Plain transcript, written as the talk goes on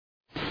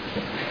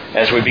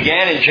As we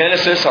began in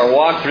Genesis, our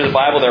walk through the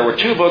Bible, there were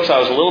two books I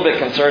was a little bit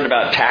concerned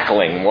about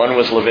tackling. One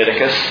was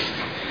Leviticus.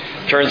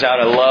 Turns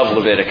out I love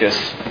Leviticus.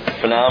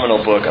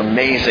 Phenomenal book,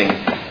 amazing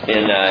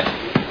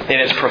in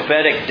its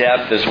prophetic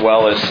depth as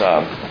well as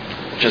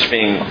just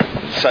being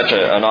such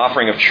an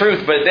offering of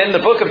truth. But then the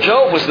book of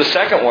Job was the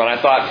second one. I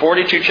thought,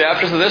 42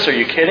 chapters of this? Are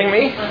you kidding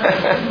me?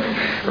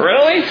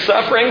 Really?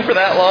 Suffering for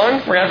that long?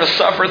 We're going to have to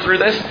suffer through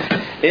this?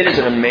 It is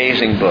an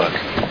amazing book.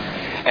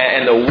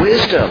 And the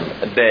wisdom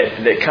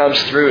that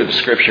comes through the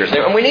Scriptures.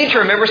 And we need to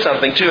remember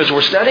something, too, as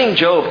we're studying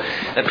Job.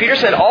 And Peter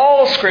said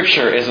all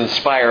Scripture is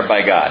inspired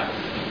by God.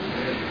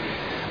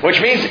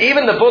 Which means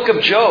even the book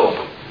of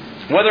Job,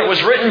 whether it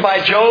was written by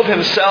Job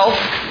himself,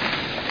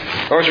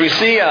 or as we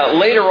see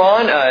later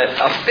on,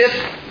 a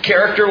fifth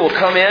character will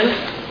come in.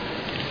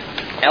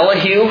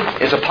 Elihu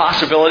is a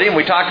possibility. And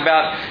we talked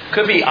about,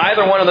 could be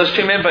either one of those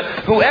two men. But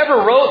whoever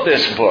wrote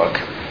this book,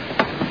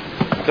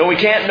 though we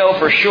can't know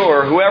for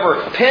sure,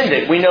 whoever penned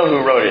it, we know who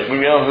wrote it. We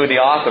know who the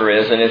author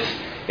is, and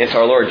it's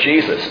our Lord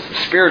Jesus, the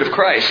Spirit of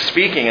Christ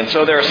speaking. And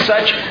so there's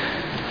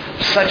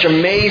such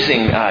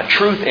amazing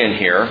truth in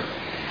here.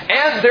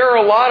 And there are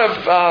a lot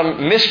of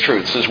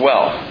mistruths as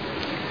well,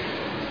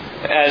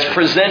 as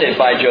presented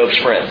by Job's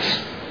friends.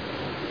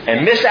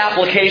 And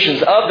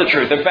misapplications of the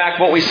truth. In fact,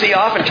 what we see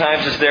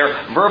oftentimes is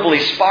they're verbally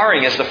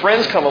sparring as the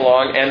friends come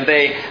along, and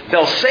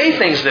they'll say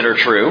things that are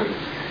true,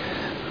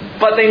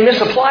 but they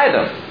misapply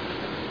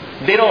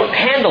them. They don't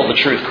handle the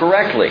truth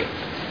correctly.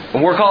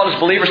 And we're called as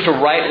believers to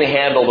rightly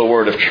handle the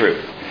word of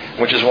truth.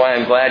 Which is why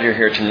I'm glad you're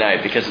here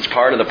tonight, because it's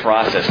part of the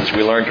process as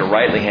we learn to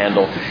rightly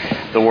handle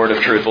the word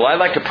of truth. Well, I'd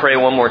like to pray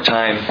one more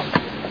time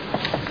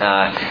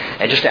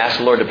and just ask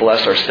the Lord to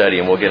bless our study,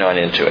 and we'll get on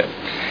into it.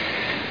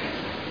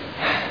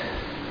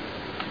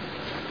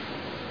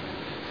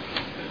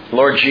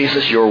 Lord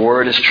Jesus, your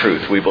word is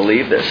truth. We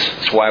believe this.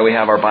 It's why we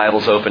have our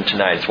Bibles open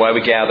tonight. It's why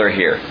we gather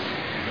here.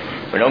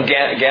 We don't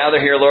gather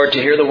here, Lord,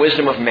 to hear the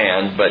wisdom of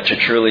man, but to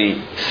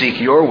truly seek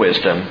your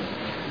wisdom,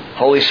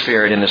 Holy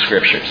Spirit, in the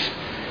Scriptures.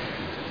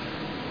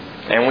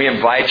 And we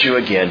invite you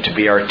again to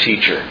be our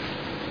teacher,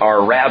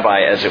 our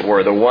rabbi, as it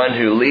were, the one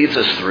who leads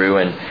us through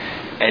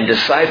and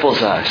disciples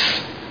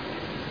us.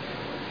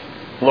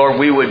 Lord,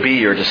 we would be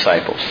your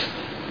disciples.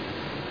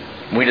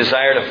 We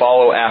desire to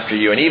follow after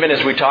you. And even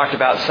as we talked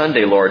about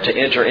Sunday, Lord, to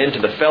enter into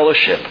the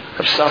fellowship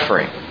of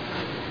suffering.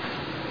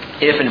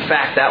 If in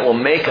fact that will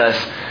make us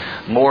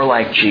more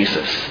like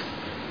Jesus.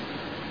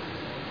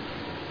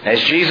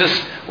 As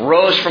Jesus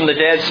rose from the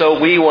dead, so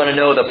we want to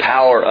know the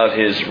power of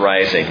His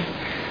rising.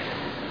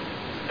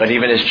 But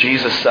even as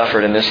Jesus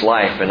suffered in this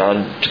life and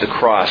on to the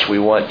cross, we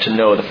want to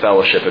know the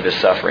fellowship of His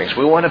sufferings.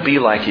 We want to be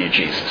like you,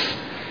 Jesus.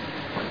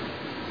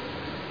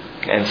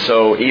 And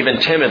so even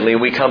timidly,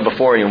 we come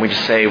before you and we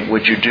just say,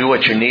 would you do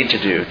what you need to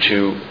do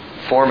to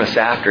form us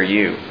after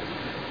you,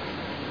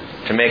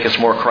 to make us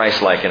more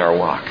Christ-like in our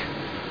walk.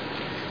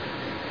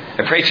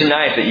 I pray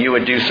tonight that you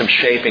would do some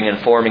shaping and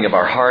forming of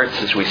our hearts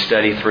as we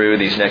study through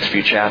these next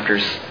few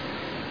chapters,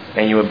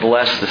 and you would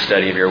bless the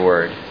study of your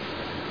word.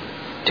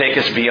 Take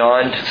us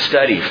beyond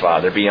study,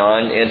 Father,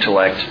 beyond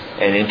intellect,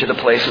 and into the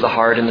place of the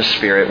heart and the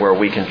spirit where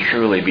we can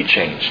truly be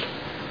changed.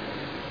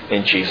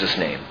 In Jesus'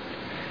 name,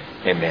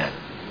 amen.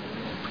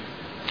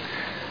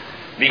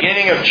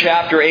 Beginning of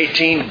chapter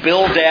 18,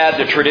 Bildad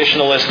the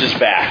traditionalist is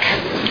back.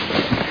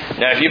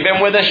 Now, if you've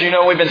been with us, you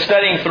know we've been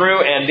studying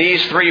through, and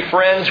these three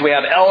friends, we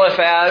have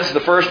Eliphaz, the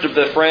first of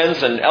the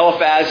friends, and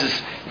Eliphaz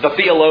is the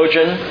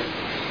theologian.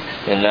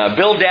 And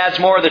Bildad's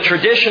more the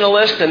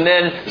traditionalist, and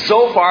then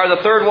Zophar,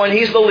 the third one,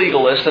 he's the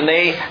legalist. And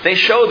they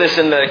show this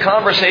in the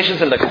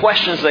conversations and the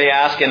questions they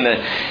ask and the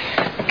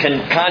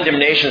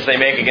condemnations they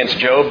make against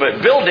Job.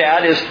 But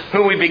Bildad is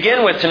who we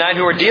begin with tonight,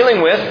 who we're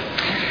dealing with.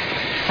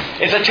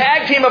 It's a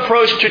tag team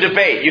approach to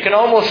debate. You can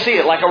almost see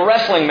it like a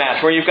wrestling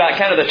match where you've got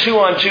kind of the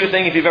 2-on-2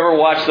 thing, if you've ever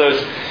watched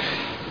those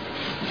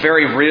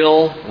very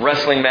real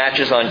wrestling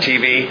matches on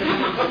TV,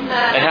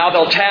 and how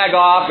they'll tag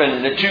off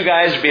and the two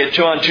guys be a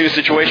 2-on-2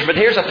 situation. But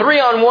here's a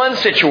 3-on-1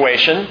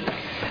 situation.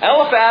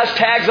 Eliphaz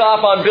tags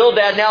off on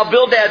Bildad. Now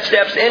Bildad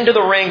steps into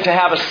the ring to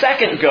have a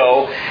second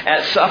go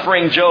at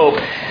suffering Job.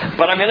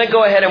 But I'm going to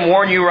go ahead and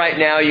warn you right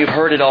now, you've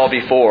heard it all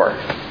before.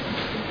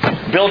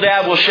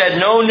 Bildad will shed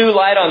no new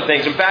light on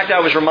things. In fact, I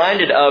was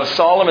reminded of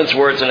Solomon's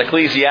words in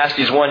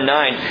Ecclesiastes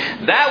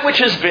 1:9. That which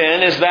has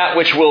been is that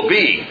which will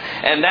be.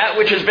 And that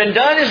which has been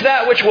done is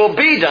that which will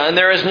be done.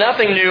 There is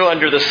nothing new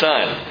under the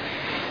sun.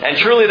 And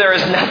truly there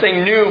is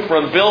nothing new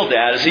from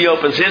Bildad as he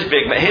opens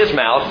his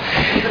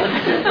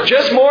mouth.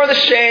 Just more of the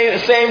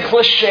same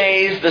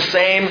cliches, the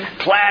same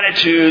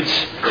platitudes.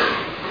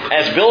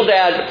 As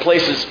Bildad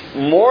places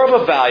more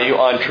of a value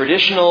on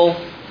traditional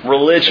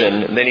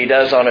religion than he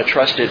does on a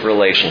trusted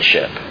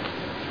relationship.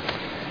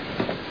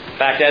 In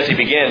fact, as he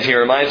begins, he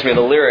reminds me of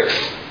the lyrics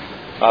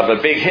of a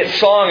big hit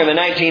song in the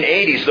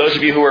 1980s. Those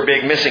of you who are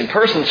big Missing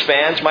Persons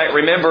fans might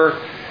remember,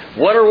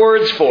 what are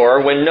words for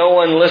when no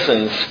one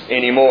listens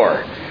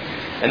anymore?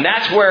 And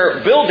that's where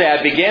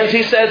Bildad begins.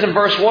 He says in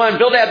verse 1,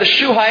 Bildad the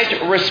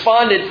Shuhite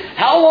responded,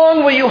 how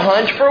long will you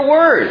hunt for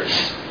words?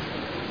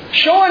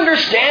 Show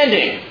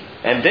understanding,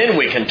 and then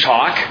we can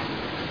talk.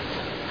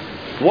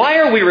 Why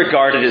are we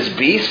regarded as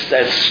beasts,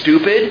 as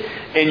stupid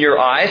in your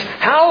eyes?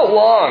 How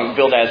long,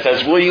 Bildad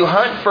says, will you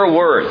hunt for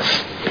words?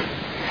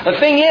 The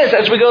thing is,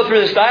 as we go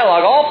through this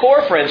dialogue, all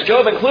four friends,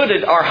 Job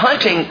included, are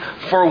hunting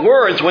for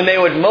words when they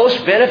would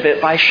most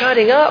benefit by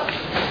shutting up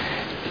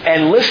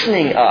and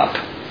listening up.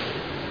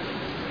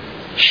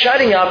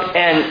 Shutting up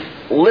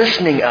and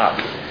listening up.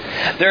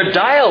 Their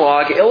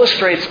dialogue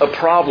illustrates a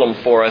problem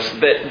for us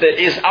that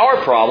is our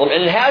problem,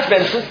 and it has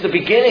been since the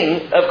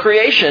beginning of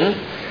creation,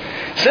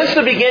 since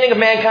the beginning of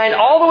mankind,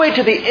 all the way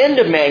to the end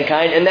of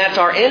mankind, and that's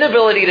our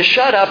inability to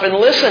shut up and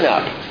listen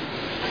up.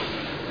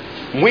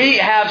 We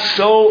have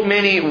so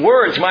many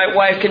words, my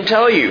wife can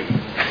tell you.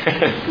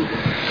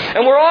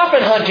 And we're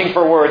often hunting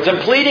for words and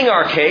pleading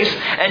our case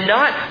and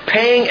not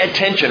paying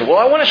attention. Well,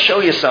 I want to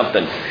show you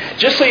something.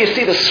 Just so you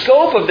see the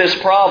scope of this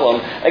problem.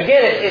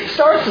 Again, it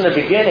starts in the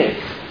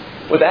beginning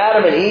with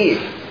Adam and Eve.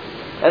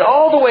 And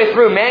all the way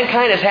through,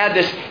 mankind has had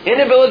this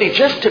inability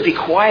just to be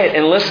quiet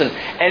and listen.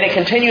 And it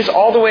continues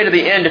all the way to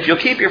the end. If you'll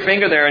keep your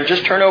finger there and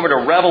just turn over to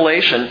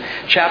Revelation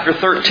chapter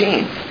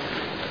 13.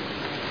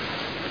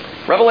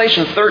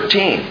 Revelation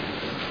 13.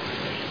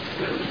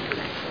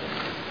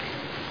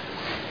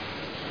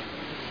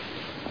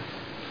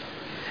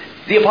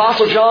 The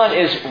Apostle John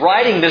is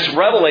writing this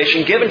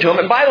revelation given to him.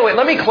 And by the way,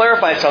 let me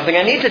clarify something.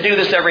 I need to do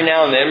this every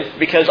now and then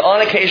because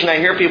on occasion I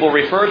hear people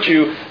refer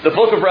to the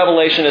book of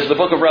Revelation as the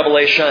book of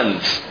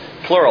Revelations,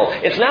 plural.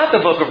 It's not the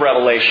book of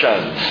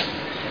Revelations.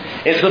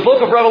 It's the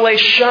book of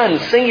Revelation,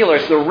 singular.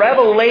 It's the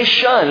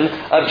revelation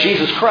of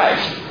Jesus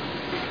Christ.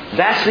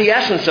 That's the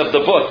essence of the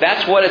book.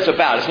 That's what it's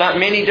about. It's not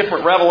many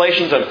different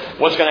revelations of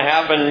what's going to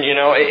happen. You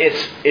know, it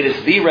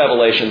is the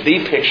revelation,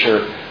 the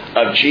picture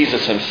of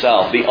Jesus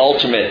Himself, the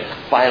ultimate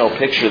final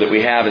picture that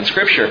we have in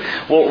Scripture.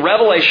 Well,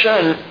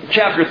 Revelation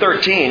chapter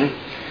 13,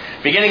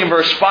 beginning in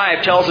verse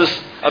 5, tells us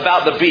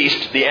about the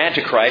beast, the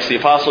Antichrist. The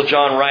Apostle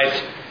John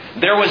writes,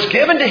 "There was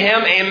given to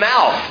him a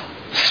mouth,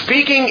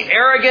 speaking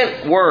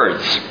arrogant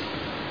words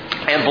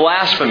and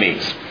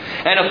blasphemies,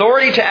 and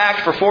authority to act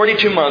for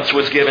 42 months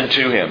was given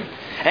to him.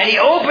 And he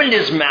opened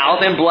his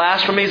mouth in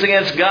blasphemies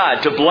against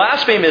God, to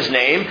blaspheme His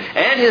name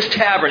and His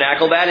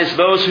tabernacle, that is,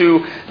 those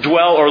who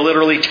dwell, or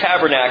literally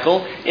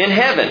tabernacle, in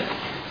heaven.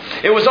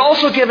 It was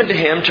also given to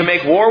him to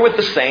make war with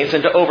the saints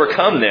and to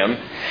overcome them.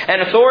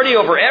 And authority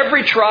over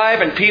every tribe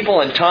and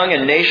people and tongue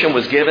and nation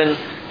was given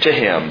to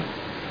him.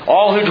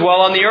 All who dwell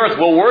on the earth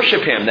will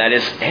worship him," that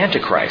is,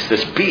 Antichrist,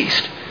 this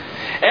beast.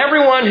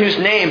 "Everyone whose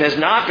name has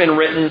not been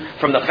written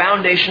from the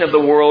foundation of the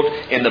world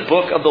in the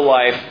book of the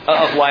life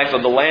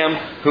of the Lamb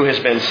who has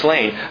been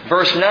slain."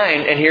 Verse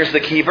 9, and here's the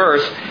key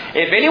verse.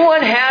 "If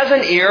anyone has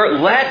an ear,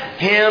 let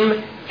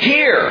him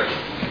hear."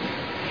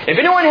 If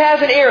anyone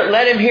has an ear,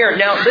 let him hear.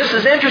 Now, this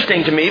is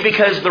interesting to me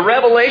because the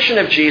revelation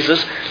of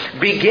Jesus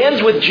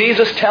begins with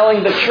Jesus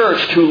telling the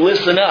church to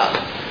listen up.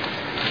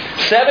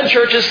 7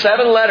 churches,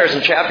 7 letters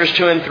in chapters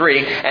 2 and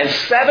 3. And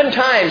 7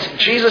 times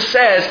Jesus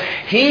says,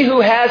 "He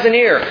who has an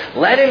ear,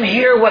 let him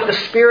hear what the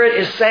Spirit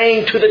is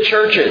saying to the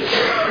churches."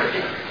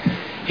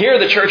 Here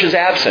the church is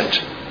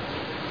absent.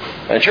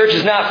 And the church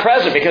is not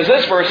present because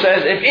this verse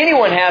says, "If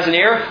anyone has an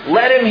ear,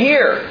 let him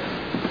hear."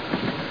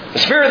 The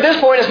Spirit at this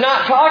point is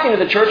not talking to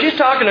the church. He's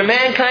talking to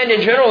mankind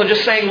in general and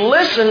just saying,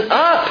 listen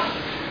up.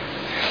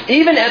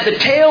 Even at the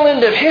tail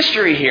end of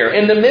history here,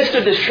 in the midst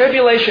of this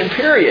tribulation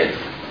period,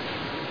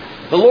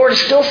 the Lord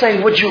is still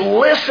saying, would you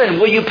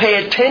listen? Will you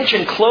pay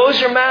attention? Close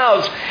your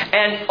mouths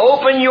and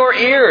open your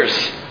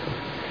ears.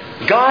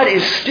 God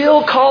is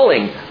still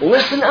calling.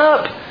 Listen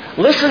up.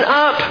 Listen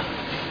up.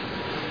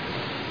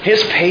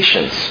 His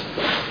patience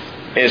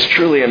is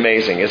truly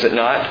amazing, is it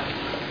not?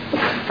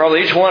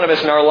 Probably each one of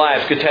us in our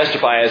lives could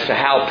testify as to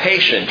how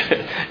patient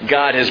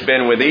God has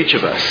been with each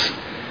of us.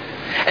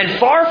 And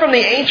far from the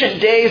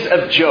ancient days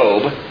of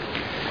Job,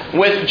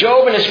 with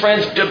Job and his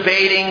friends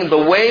debating the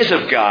ways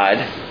of God,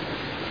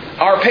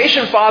 our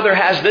patient Father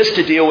has this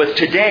to deal with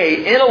today: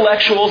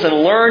 intellectuals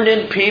and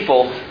learned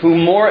people who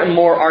more and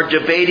more are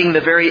debating the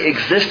very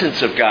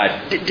existence of God.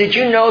 Did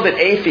you know that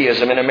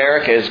atheism in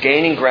America is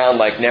gaining ground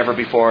like never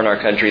before in our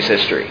country's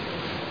history?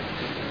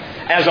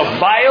 As a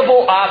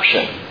viable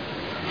option.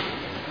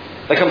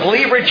 The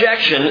complete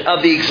rejection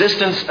of the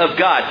existence of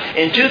God.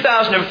 In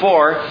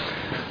 2004,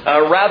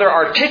 a rather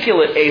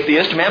articulate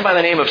atheist, a man by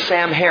the name of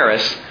Sam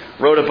Harris,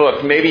 wrote a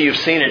book. Maybe you've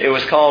seen it. It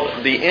was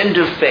called The End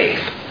of Faith: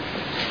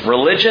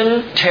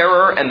 Religion,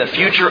 Terror, and the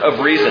Future of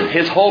Reason.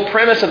 His whole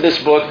premise of this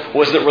book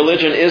was that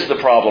religion is the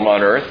problem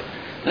on earth.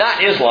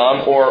 Not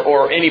Islam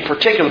or any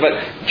particular,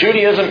 but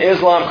Judaism,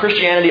 Islam,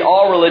 Christianity,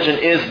 all religion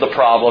is the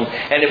problem.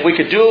 And if we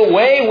could do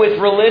away with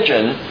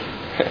religion...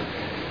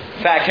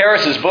 In fact,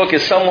 Harris's book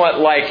is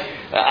somewhat like,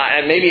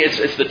 maybe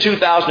it's the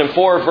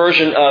 2004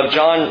 version of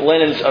John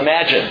Lennon's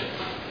Imagine.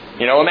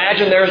 You know,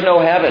 imagine there's no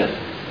heaven.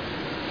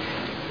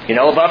 You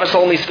know, above us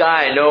only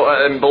sky,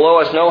 and below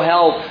us no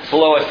hell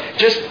below us.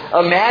 Just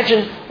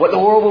imagine what the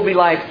world will be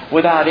like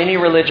without any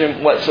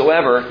religion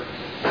whatsoever.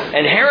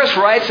 And Harris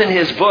writes in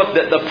his book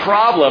that the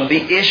problem,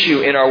 the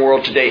issue in our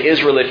world today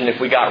is religion. If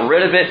we got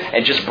rid of it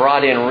and just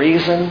brought in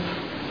reason,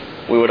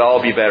 we would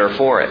all be better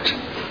for it.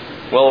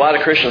 Well, a lot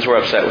of Christians were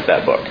upset with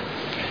that book.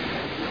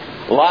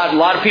 A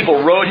lot of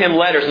people wrote him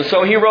letters. And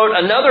so he wrote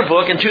another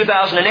book in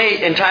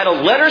 2008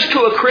 entitled Letters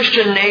to a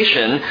Christian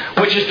Nation,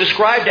 which is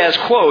described as,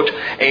 quote,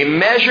 a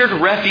measured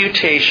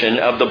refutation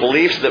of the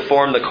beliefs that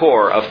form the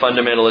core of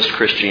fundamentalist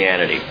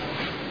Christianity.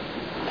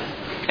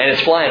 And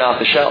it's flying off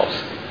the shelves.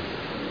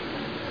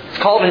 It's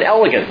called an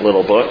elegant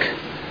little book,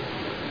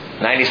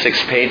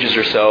 96 pages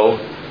or so,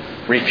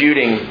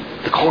 refuting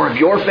the core of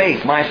your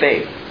faith, my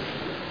faith.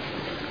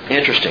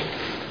 Interesting.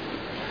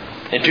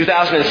 In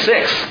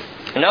 2006,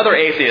 another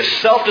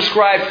atheist,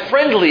 self-described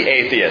friendly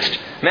atheist,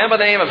 a man by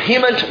the name of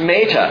Hemant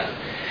Mehta,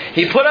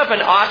 he put up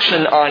an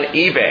auction on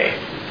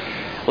eBay.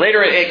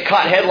 Later it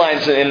caught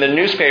headlines in the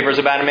newspapers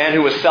about a man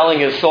who was selling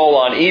his soul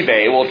on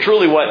eBay. Well,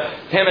 truly what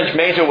Hemant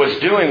Mehta was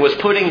doing was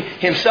putting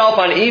himself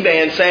on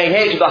eBay and saying,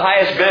 hey, to the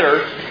highest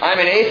bidder, I'm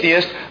an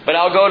atheist, but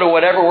I'll go to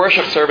whatever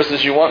worship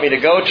services you want me to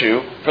go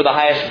to for the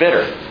highest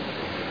bidder.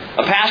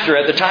 A pastor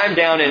at the time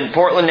down in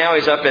Portland, now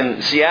he's up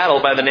in Seattle,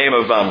 by the name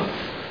of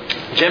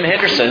Jim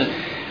Henderson,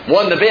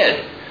 won the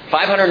bid,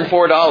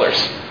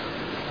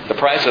 $504, the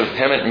price of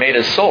Hemant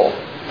Mehta's soul.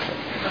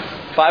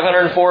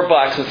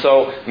 $504, and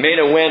so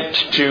Mehta went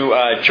to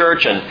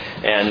church and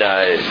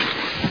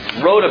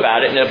wrote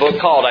about it in a book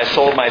called I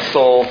Sold My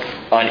Soul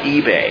on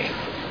eBay.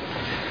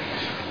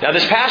 Now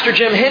this pastor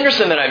Jim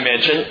Henderson that I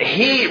mentioned,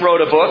 he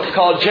wrote a book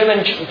called Jim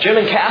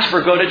and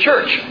Casper Go to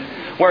Church,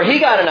 where he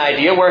got an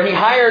idea where he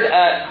hired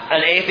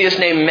an atheist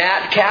named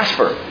Matt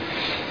Casper.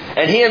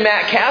 And he and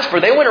Matt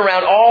Casper, they went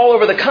around all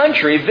over the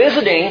country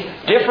visiting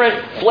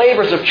different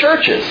flavors of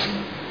churches.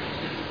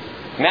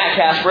 Matt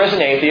Casper is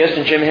an atheist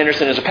and Jim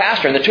Henderson is a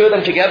pastor. And the two of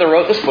them together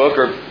wrote this book,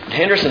 or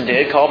Henderson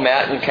did, called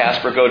Matt and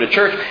Casper Go to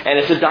Church. And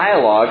it's a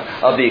dialogue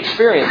of the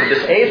experience of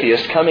this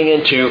atheist coming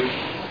into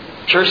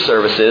church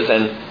services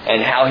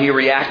and how he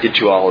reacted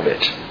to all of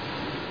it.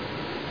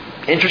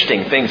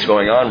 Interesting things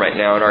going on right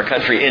now in our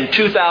country. In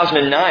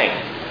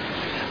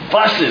 2009,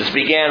 buses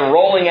began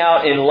rolling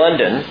out in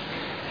London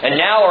and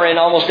now are in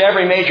almost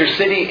every major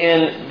city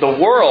in the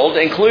world,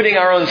 including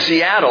our own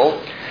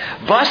Seattle.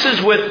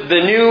 Buses with the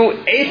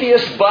new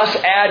Atheist Bus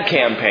ad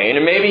campaign,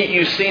 and maybe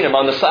you've seen them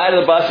on the side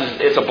of the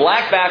buses. It's a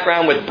black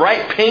background with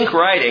bright pink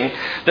writing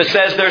that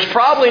says, there's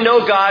probably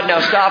no God, now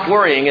stop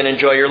worrying and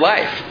enjoy your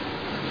life.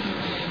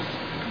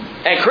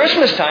 At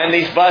Christmas time,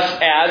 these bus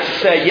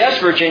ads say, yes,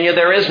 Virginia,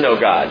 there is no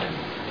God.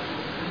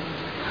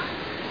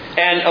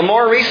 And a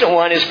more recent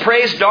one is,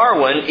 praise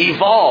Darwin,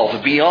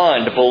 evolve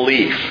beyond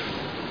belief.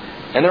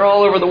 And they're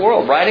all over the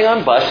world, riding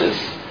on buses.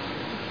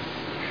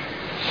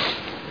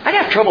 I'd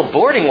have trouble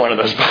boarding one of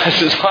those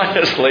buses,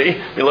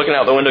 honestly. Be looking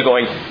out the window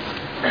going...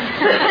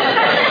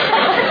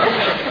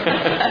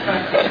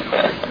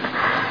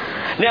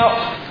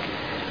 Now,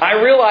 I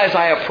realize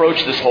I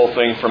approach this whole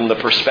thing from the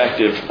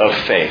perspective of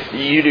faith.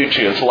 You do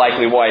too. It's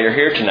likely why you're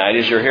here tonight,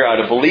 is you're here out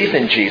of belief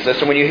in Jesus.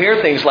 And when you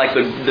hear things like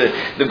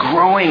the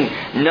growing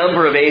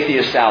number of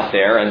atheists out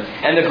there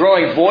and the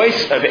growing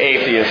voice of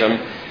atheism,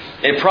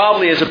 it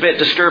probably is a bit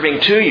disturbing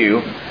to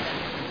you.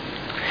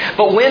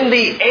 But when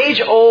the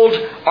age-old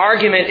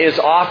argument is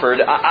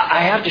offered,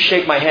 I have to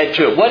shake my head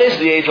to it. What is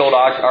the age-old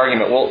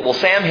argument? Well,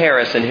 Sam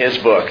Harris in his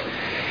book,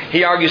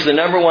 he argues the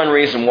number one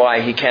reason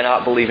why he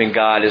cannot believe in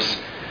God is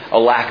a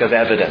lack of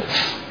evidence.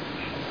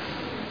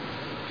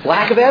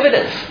 Lack of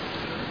evidence.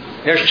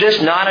 There's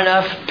just not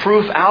enough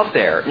proof out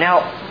there.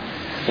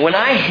 Now, when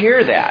I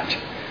hear that,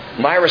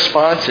 my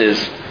response is,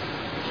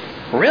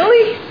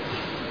 really?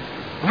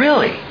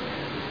 Really?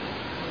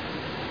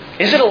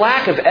 Is it a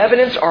lack of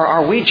evidence, or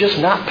are we just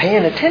not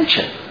paying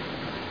attention?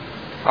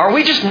 Are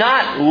we just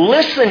not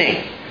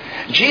listening?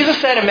 Jesus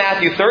said in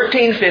Matthew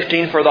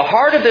 13:15, for the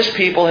heart of this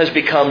people has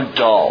become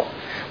dull.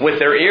 With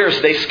their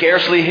ears they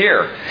scarcely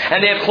hear,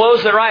 and they have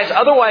closed their eyes.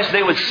 Otherwise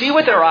they would see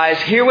with their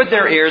eyes, hear with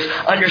their ears,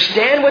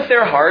 understand with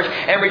their heart,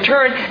 and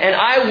return, and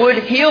I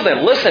would heal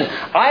them. Listen,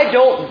 I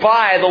don't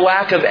buy the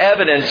lack of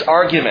evidence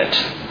argument.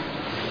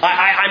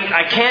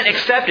 I can't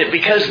accept it,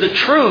 because the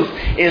truth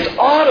is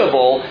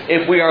audible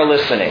if we are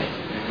listening.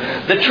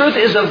 The truth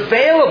is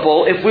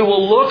available if we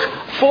will look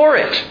for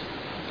it.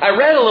 I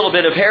read a little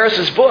bit of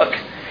Harris's book,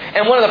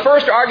 and one of the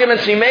first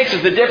arguments he makes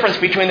is the difference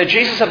between the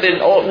Jesus of the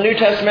New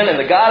Testament and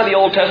the God of the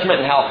Old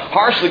Testament, and how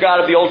harsh the God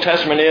of the Old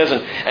Testament is,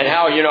 and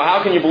how,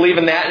 how can you believe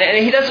in that?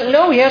 And he doesn't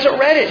know. He hasn't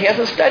read it. He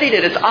hasn't studied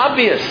it. It's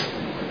obvious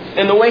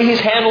in the way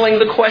he's handling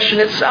the question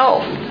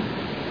itself.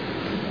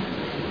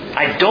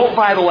 I don't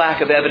buy the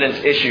lack of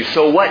evidence issue.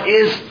 So what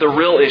is the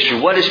real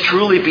issue? What is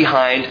truly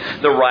behind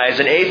the rise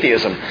in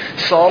atheism?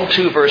 Psalm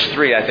 2 verse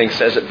 3, I think,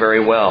 says it very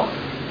well.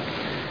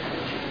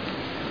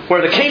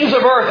 Where the kings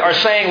of earth are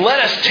saying, let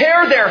us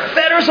tear their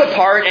fetters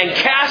apart and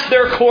cast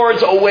their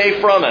cords away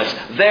from us.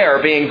 There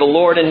being the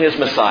Lord and His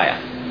Messiah.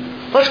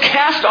 Let's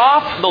cast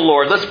off the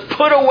Lord. Let's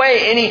put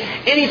away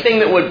anything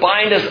that would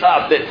bind us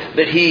up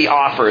that He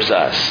offers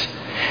us.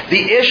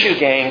 The issue,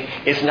 gang,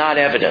 is not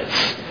evidence.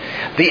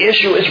 The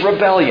issue is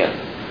rebellion.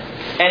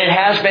 And it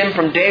has been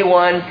from day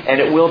one, and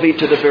it will be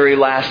to the very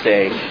last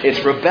day.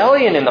 It's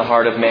rebellion in the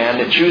heart of man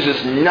that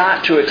chooses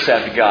not to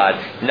accept God,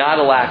 not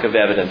a lack of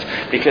evidence.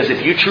 Because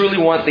if you truly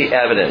want the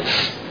evidence,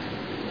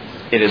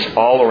 it is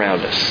all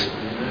around us.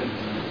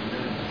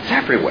 It's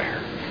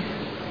everywhere.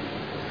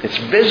 It's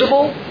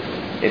visible,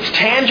 it's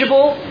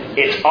tangible,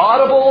 it's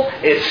audible,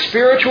 it's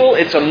spiritual,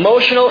 it's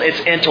emotional, it's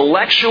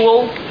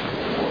intellectual.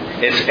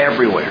 It's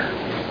everywhere.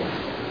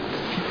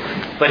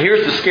 But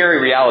here's the scary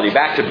reality.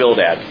 Back to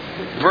Bildad.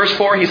 Verse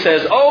 4, he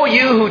says, "O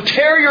you who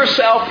tear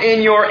yourself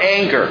in your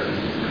anger,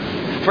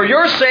 for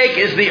your sake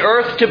is the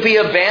earth to be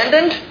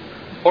abandoned,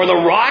 or the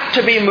rock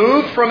to be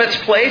moved from its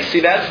place."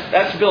 See,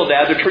 that's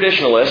Bildad, the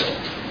traditionalist.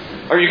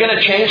 Are you going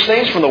to change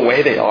things from the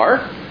way they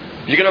are?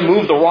 You're going to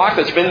move the rock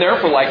that's been there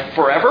for like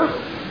forever?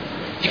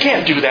 You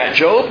can't do that,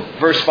 Job.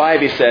 Verse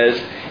 5, he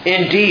says,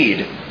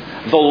 "Indeed,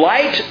 the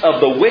light of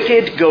the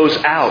wicked goes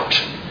out,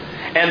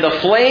 and the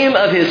flame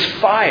of his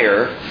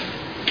fire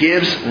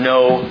gives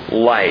no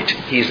light."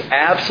 He's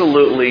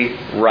absolutely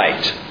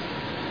right.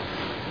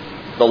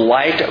 The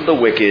light of the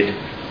wicked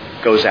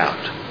goes out.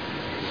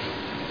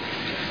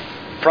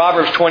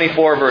 Proverbs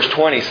 24 verse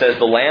 20 says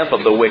the lamp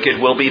of the wicked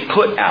will be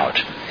put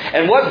out.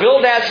 And what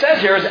Bildad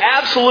says here is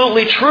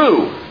absolutely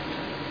true,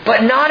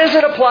 but not as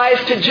it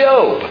applies to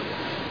Job.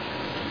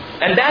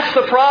 And that's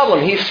the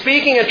problem. He's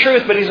speaking a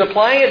truth, but he's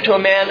applying it to a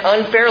man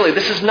unfairly.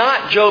 This is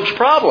not Job's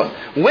problem.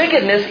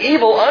 Wickedness,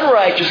 evil,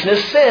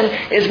 unrighteousness, sin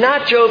is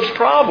not Job's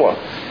problem.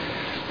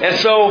 And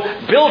so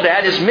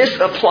Bildad is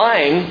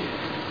misapplying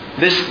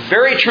this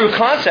very true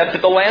concept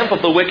that the lamp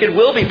of the wicked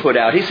will be put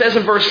out. He says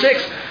in verse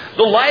 6,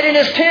 "The light in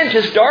his tent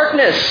is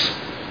darkness,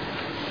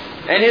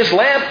 and his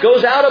lamp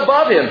goes out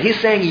above him." He's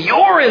saying,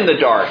 you're in the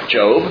dark,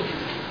 Job.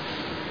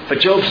 But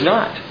Job's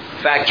not.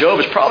 In fact, Job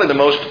is probably the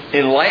most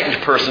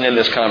enlightened person in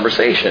this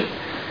conversation.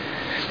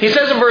 He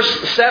says in verse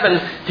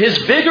 7, "His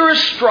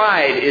vigorous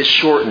stride is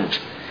shortened,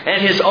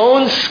 and his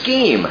own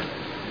scheme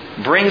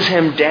brings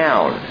him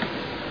down.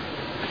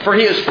 For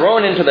he is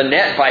thrown into the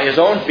net by his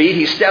own feet.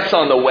 He steps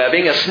on the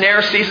webbing. A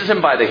snare seizes him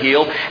by the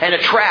heel, and a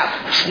trap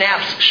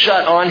snaps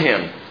shut on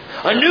him.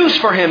 A noose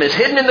for him is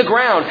hidden in the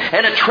ground,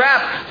 and a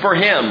trap for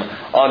him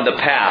on the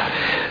path."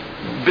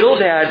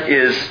 Bildad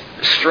is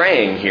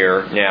straying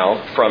here now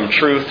from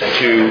truth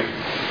to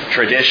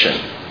tradition.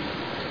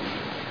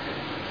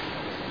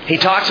 He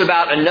talks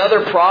about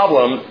another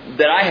problem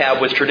that I have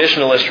with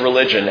traditionalist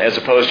religion as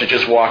opposed to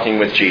just walking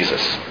with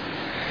Jesus.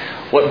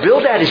 What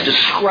Bildad is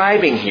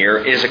describing here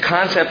is a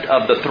concept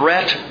of the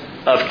threat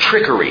of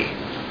trickery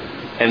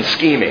and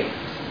scheming.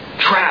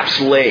 Traps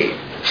laid,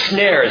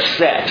 snares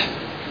set,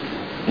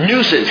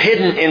 nooses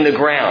hidden in the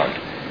ground.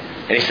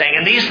 And he's saying,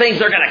 and these things,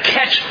 they're going to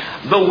catch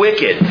the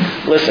wicked.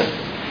 Listen,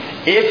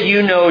 if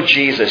you know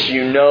Jesus,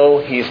 you know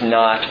He's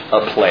not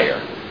a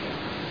player.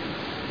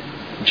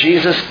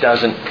 Jesus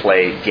doesn't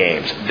play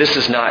games. This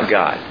is not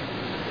God.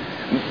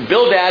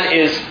 Bildad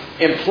is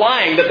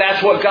implying that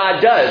that's what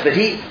God does, that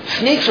He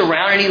sneaks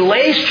around and He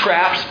lays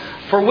traps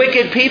for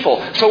wicked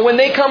people. So when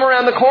they come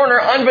around the corner,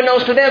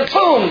 unbeknownst to them,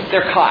 boom,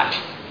 they're caught.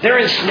 They're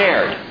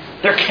ensnared.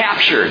 They're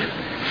captured.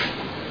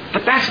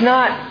 But that's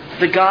not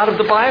the God of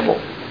the Bible.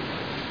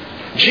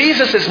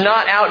 Jesus is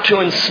not out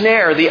to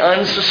ensnare the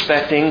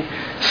unsuspecting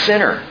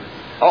sinner.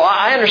 Oh,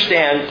 I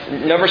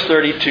understand Numbers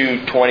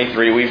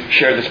 32:23. We've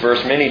shared this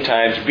verse many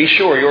times. Be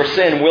sure your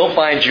sin will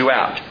find you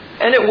out.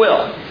 And it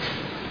will.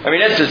 I mean,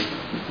 that's as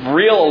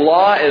real a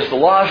law as the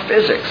law of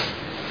physics.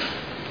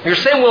 Your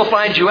sin will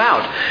find you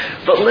out.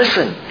 But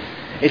listen,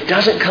 it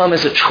doesn't come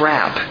as a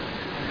trap.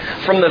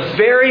 From the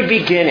very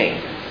beginning,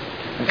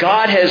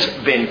 God has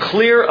been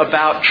clear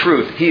about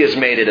truth. He has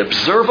made it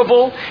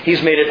observable.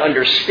 He's made it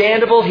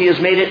understandable. He has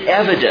made it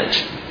evident.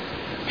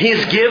 He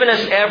has given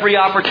us every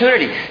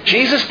opportunity.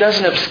 Jesus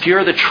doesn't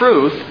obscure the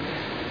truth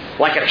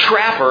like a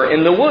trapper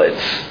in the woods.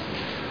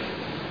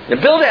 Now,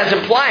 Bildad's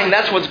implying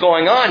that's what's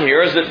going on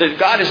here, is that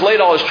God has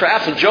laid all His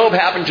traps and Job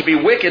happened to be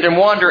wicked and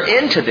wander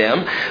into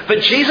them.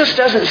 But Jesus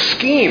doesn't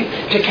scheme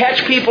to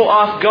catch people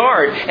off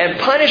guard and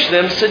punish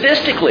them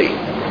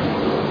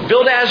sadistically.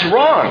 Bildad's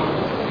wrong.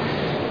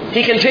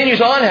 He continues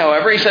on,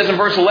 however. He says in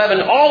verse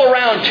 11, "All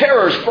around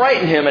terrors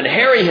frighten him and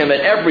harry him at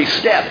every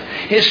step.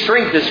 His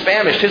strength is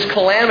famished. His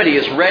calamity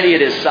is ready at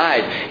his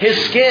side. His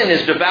skin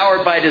is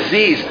devoured by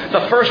disease.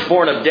 The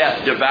firstborn of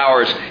death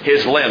devours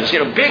his limbs."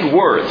 Big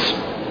words,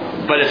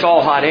 but it's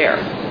all hot air.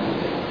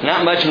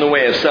 Not much in the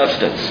way of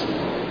substance.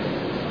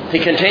 He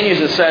continues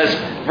and says,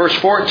 verse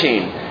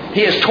 14,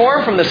 "He is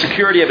torn from the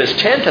security of his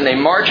tent, and they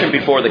march him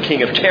before the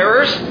king of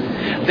terrors.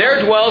 There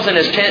dwells in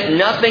his tent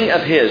nothing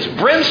of his.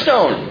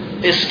 Brimstone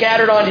is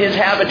scattered on his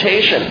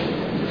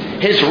habitation.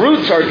 His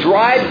roots are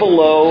dried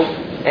below,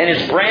 and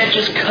his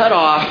branches cut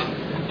off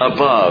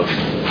above.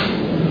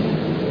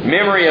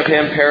 Memory of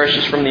him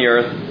perishes from the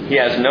earth. He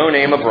has no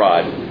name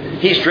abroad.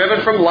 He's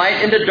driven from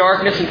light into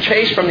darkness and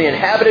chased from the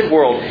inhabited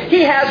world.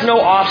 He has no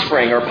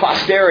offspring or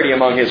posterity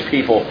among his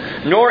people,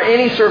 nor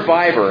any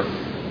survivor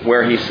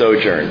where he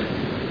sojourned.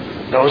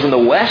 Those in the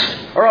west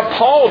are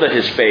appalled at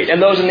his fate, and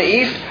those in the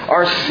east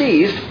are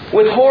seized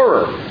with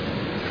horror.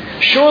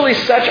 Surely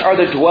such are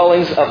the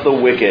dwellings of the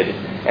wicked,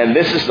 and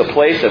this is the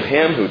place of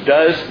him who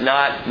does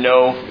not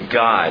know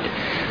God.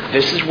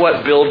 This is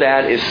what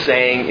Bildad is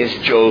saying is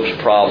Job's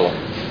problem.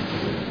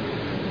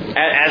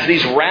 As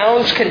these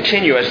rounds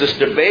continue, as this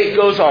debate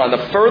goes on,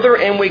 the further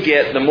in we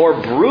get, the more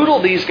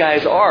brutal these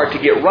guys are to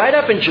get right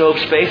up in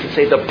Job's face and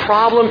say, the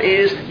problem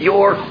is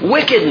your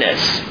wickedness.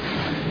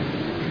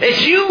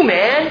 It's you,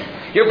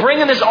 man. You're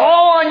bringing this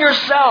all on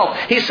yourself.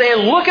 He's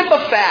saying, look at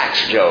the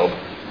facts, Job.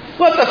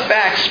 Let the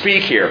facts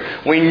speak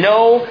here. We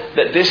know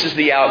that this is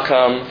the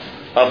outcome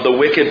of the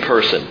wicked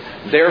person.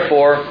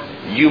 Therefore,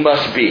 you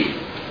must be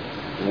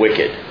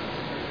wicked.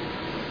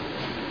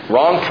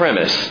 Wrong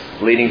premise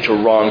leading to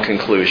wrong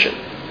conclusion.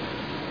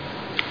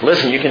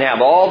 Listen, you can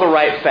have all the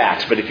right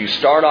facts, but if you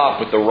start off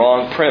with the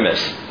wrong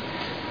premise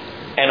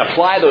and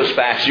apply those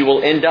facts, you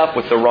will end up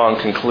with the wrong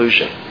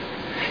conclusion.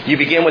 You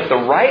begin with the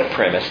right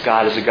premise.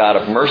 God is a God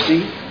of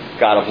mercy,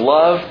 God of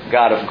love,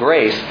 God of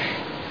grace.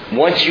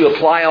 Once you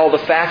apply all the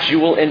facts, you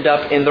will end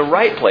up in the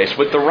right place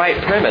with the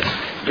right premise.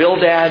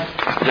 Bildad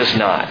does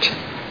not.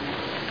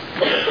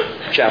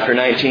 Chapter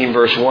 19,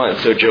 verse 1.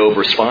 So Job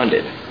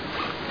responded,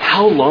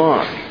 how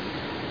long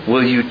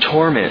will you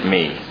torment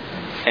me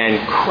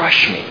and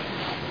crush me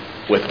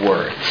with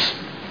words?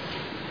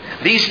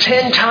 These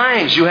 10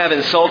 times you have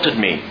insulted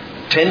me.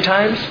 10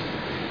 times?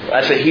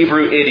 That's a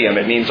Hebrew idiom.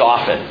 It means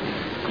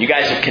often. You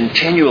guys have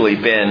continually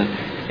been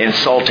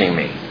insulting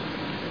me.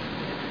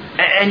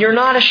 And you're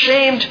not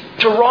ashamed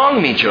to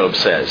wrong me, Job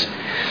says.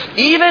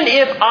 Even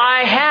if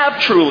I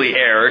have truly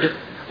erred,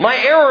 my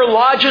error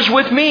lodges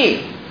with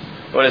me.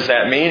 What does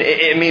that mean?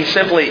 It means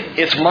simply,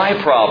 it's my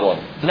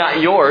problem, not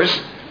yours.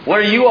 What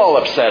are you all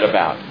upset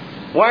about?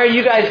 Why are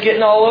you guys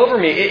getting all over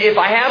me? If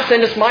I have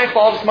sinned, it's my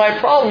fault, it's my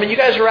problem. And you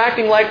guys are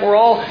acting like we're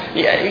all,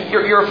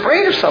 you're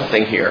afraid of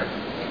something here.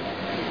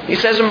 He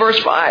says in verse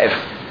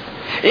 5,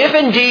 if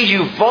indeed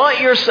you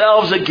vaunt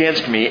yourselves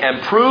against me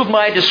and prove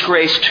my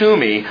disgrace to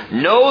me,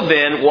 know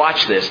then,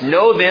 watch this,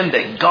 know then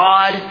that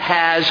God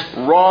has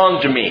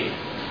wronged me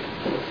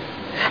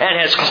and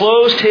has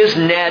closed his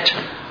net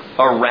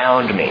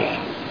around me.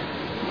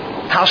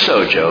 How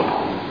so, Job?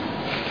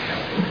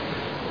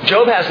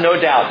 Job has no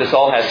doubt this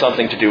all has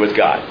something to do with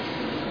God.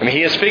 I mean,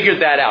 he has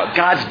figured that out.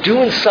 God's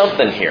doing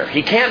something here.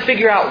 He can't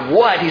figure out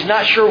what. He's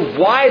not sure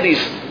why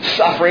these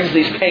sufferings,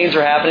 these pains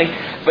are happening.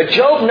 But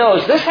Job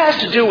knows this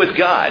has to do with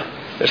God.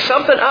 There's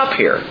something up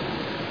here.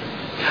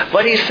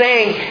 But he's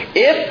saying,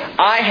 if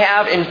I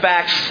have in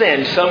fact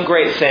sinned, some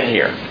great sin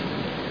here,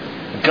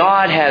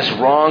 God has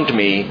wronged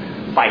me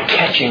by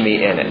catching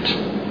me in it.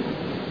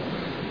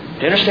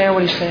 Do you understand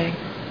what he's saying?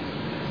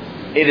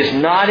 It is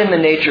not in the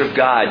nature of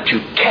God to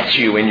catch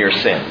you in your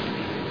sin.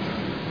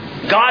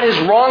 God has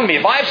wronged me.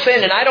 If I've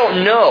sinned and I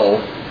don't know,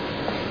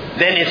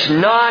 then it's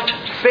not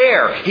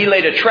fair. He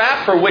laid a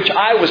trap for which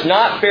I was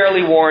not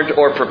fairly warned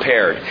or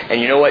prepared. And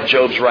you know what?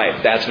 Job's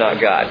right. That's not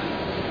God.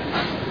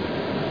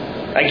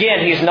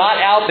 Again, he's not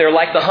out there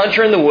like the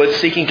hunter in the woods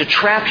seeking to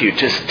trap you,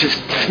 to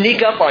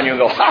sneak up on you and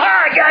go,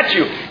 ha, I got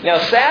you. Now,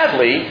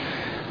 sadly,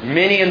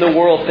 many in the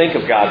world think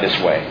of God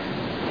this way.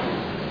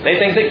 They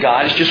think that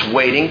God is just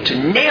waiting to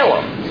nail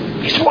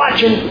them. He's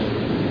watching.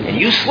 And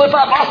you slip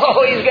up,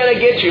 oh, he's going to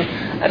get you.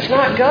 That's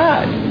not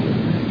God.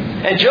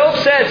 And Job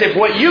says, if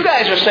what you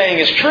guys are saying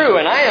is true,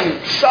 and I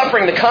am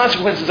suffering the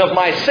consequences of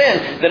my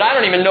sin, that I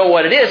don't even know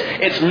what it is,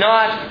 it's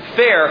not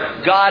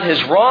fair. God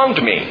has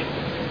wronged me.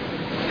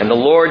 And the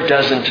Lord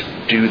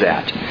doesn't do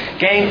that.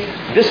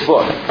 Gang, this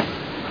book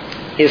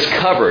is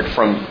covered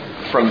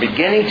from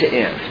beginning to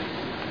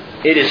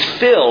end. It is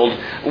filled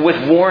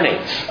with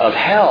warnings of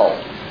hell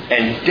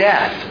and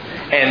death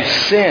and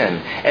sin,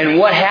 and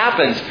what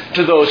happens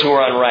to those who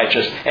are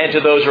unrighteous and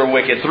to those who are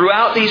wicked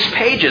throughout these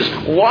pages.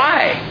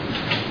 Why?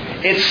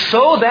 It's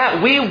so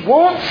that we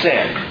won't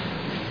sin.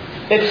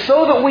 It's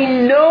so that we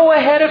know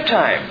ahead of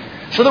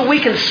time. So that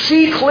we can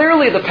see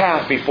clearly the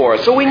path before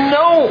us. So we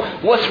know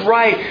what's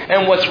right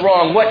and what's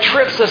wrong, what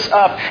trips us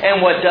up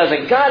and what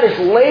doesn't. God has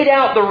laid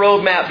out the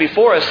roadmap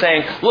before us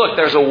saying, look,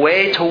 there's a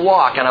way to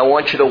walk, and I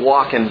want you to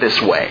walk in this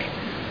way.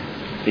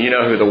 You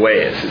know who the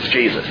way is. It's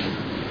Jesus.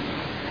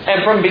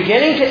 And from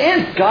beginning to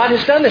end, God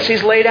has done this.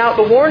 He's laid out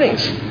the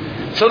warnings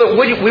so that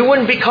we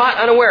wouldn't be caught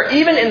unaware.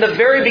 Even in the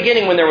very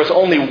beginning, when there was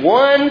only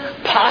one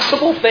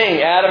possible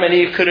thing Adam and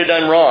Eve could have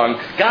done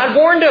wrong, God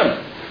warned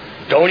them.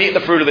 Don't eat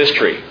the fruit of this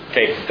tree.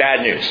 Okay,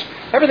 bad news.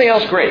 Everything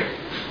else, great.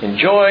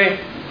 Enjoy,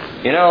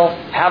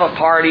 have a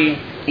party,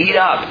 eat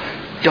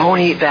up. Don't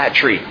eat that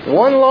tree.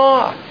 One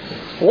law,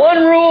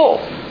 one rule.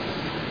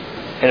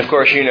 And of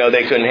course,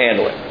 they couldn't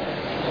handle it.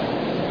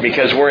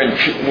 Because we're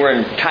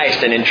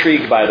enticed and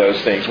intrigued by those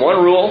things.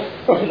 One rule,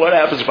 what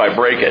happens if I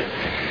break it?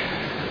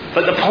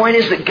 But the point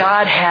is that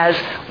God has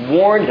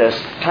warned us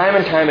time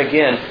and time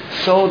again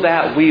so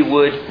that we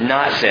would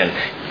not sin.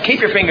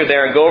 Keep your finger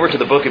there and go over to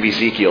the book of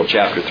Ezekiel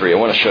chapter 3. I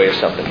want to show you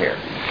something here.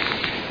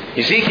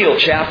 Ezekiel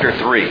chapter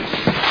 3.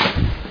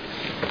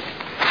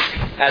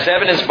 As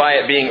evidenced by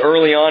it being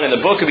early on in the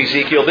book of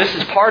Ezekiel, this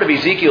is part of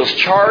Ezekiel's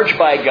charge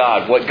by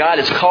God, what God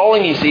is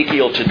calling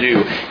Ezekiel to do.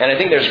 And I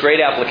think there's great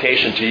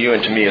application to you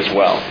and to me as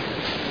well.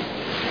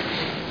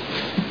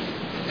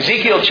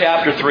 Ezekiel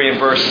chapter 3 and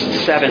verse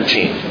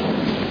 17.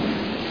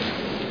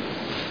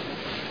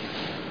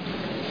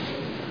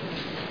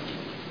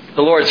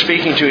 The Lord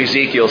speaking to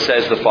Ezekiel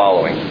says the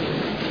following.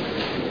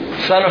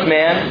 Son of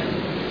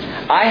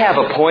man, I have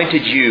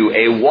appointed you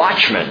a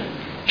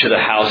watchman to the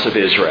house of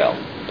Israel.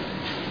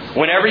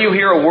 Whenever you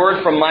hear a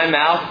word from my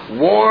mouth,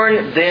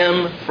 warn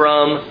them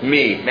from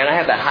me. Man, I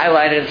have that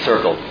highlighted and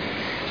circled.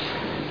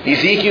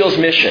 Ezekiel's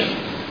mission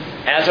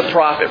as a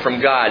prophet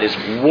from God is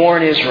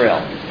warn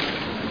Israel.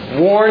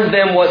 Warn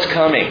them what's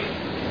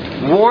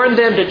coming. Warn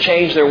them to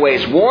change their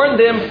ways. Warn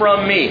them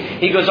from me.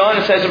 He goes on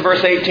and says in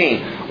verse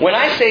 18, when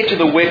I say to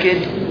the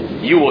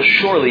wicked, you will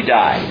surely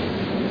die,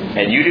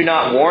 and you do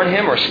not warn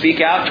him or speak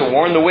out to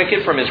warn the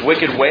wicked from his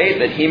wicked way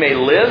that he may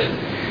live,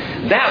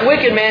 that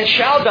wicked man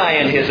shall die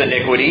in his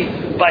iniquity,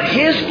 but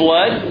his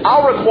blood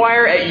I'll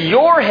require at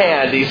your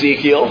hand,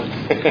 Ezekiel.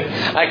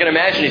 I can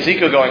imagine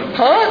Ezekiel going,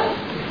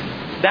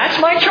 huh?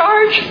 That's my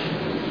charge?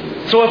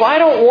 So if I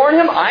don't warn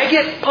him, I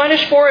get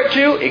punished for it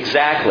too?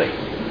 Exactly.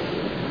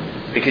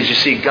 Because you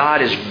see,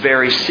 God is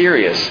very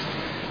serious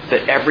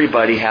that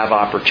everybody have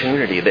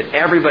opportunity, that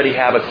everybody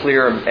have a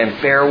clear and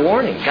fair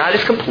warning. God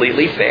is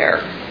completely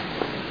fair.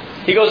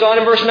 He goes on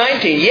in verse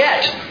 19,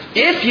 yet,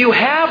 if you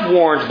have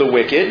warned the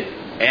wicked,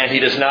 and he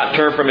does not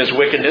turn from his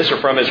wickedness or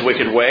from his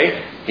wicked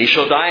way, he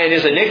shall die in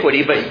his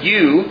iniquity, but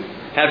you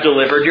have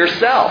delivered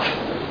yourself.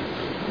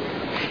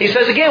 He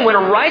says again, when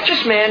a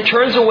righteous man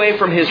turns away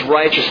from his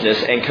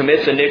righteousness and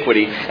commits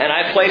iniquity, and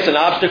I place an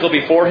obstacle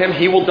before him,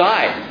 he will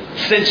die,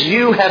 since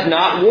you have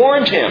not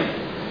warned him.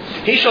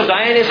 He shall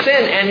die in his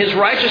sin, and his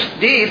righteous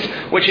deeds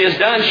which he has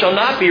done shall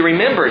not be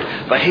remembered.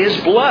 But his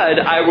blood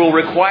I will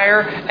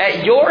require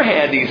at your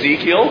hand,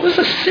 Ezekiel. This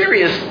is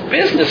serious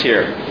business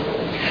here.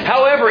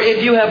 However,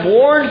 if you have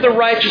warned the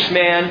righteous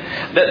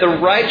man that the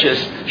righteous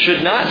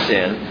should not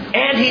sin,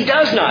 and he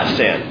does not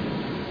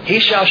sin, he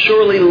shall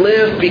surely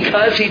live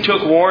because he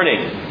took warning,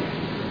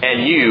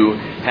 and you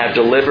have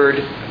delivered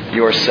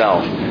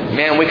yourself.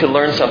 Man, we could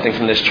learn something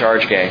from this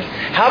charge, gang.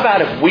 How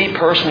about if we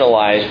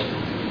personalized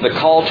the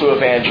call to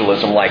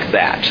evangelism like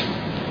that?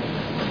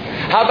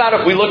 How about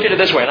if we looked at it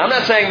this way? And I'm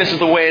not saying this is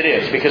the way it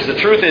is, because the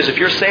truth is, if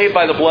you're saved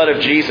by the blood of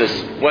Jesus,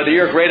 whether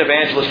you're a great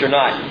evangelist or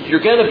not,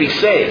 you're going to be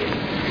saved.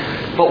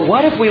 But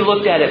what if we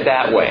looked at it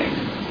that way?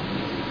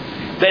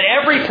 That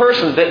every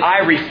person that I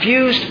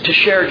refused to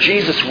share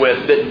Jesus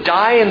with, that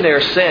die in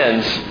their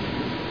sin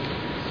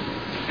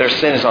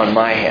is on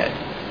my head.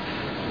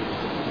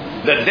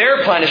 That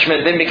their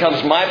punishment then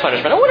becomes my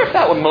punishment. I wonder if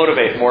that would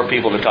motivate more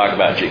people to talk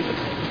about Jesus.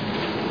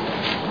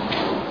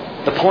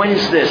 The point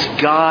is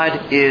this: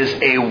 God is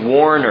a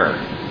warner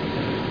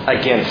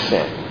against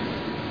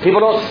sin. People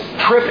don't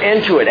trip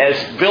into it,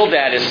 as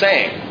Bildad is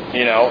saying.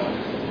 You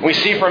know, we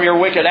see from your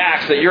wicked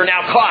acts that you're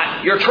now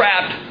caught, you're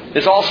trapped,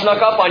 it's all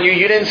snuck up on you,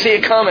 you didn't see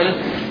it coming.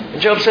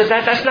 And Job says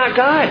that's not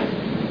God.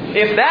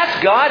 If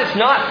that's God, it's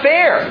not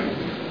fair.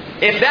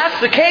 If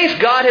that's the case,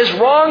 God has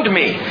wronged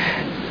me.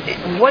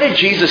 What did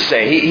Jesus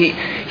say?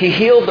 He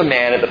healed the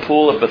man at the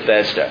pool of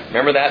Bethesda.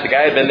 Remember that? The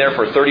guy had been there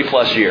for 30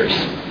 plus years.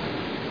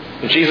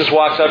 And Jesus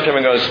walks up to him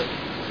and goes,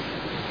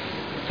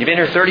 you've been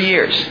here 30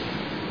 years.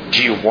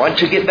 Do you want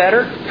to get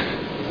better?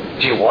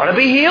 Do you want to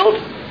be healed?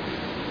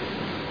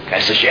 The guy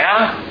says,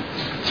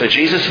 yeah. So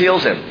Jesus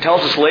heals him.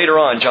 Tells us later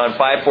on, John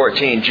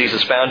 5:14,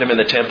 Jesus found him in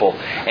the temple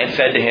and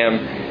said to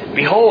him,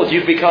 behold,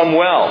 you've become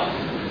well.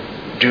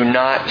 Do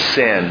not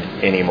sin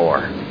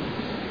anymore,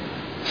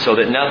 so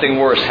that nothing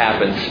worse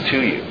happens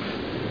to you.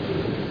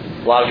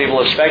 A lot of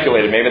people have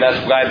speculated maybe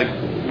that's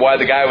why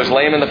the guy was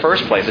lame in the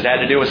first place. It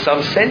had to do with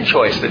some sin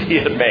choice that he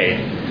had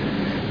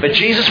made. But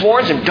Jesus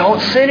warns him,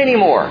 don't sin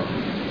anymore.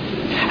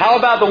 How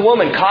about the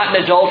woman caught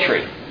in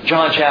adultery?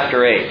 John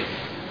chapter 8.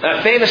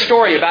 A famous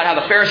story about how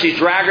the Pharisees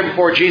drag her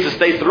before Jesus.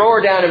 They throw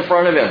her down in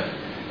front of him.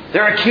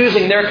 They're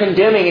accusing, they're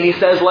condemning, and he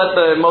says, let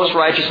the most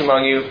righteous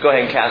among you go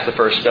ahead and cast the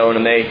first stone,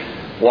 and they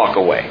walk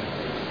away.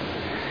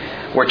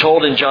 We're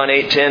told in John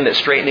 8:10 that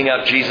straightening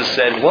up, Jesus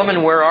said,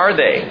 woman, where are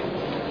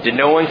they? Did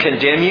no one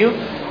condemn you?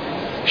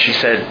 She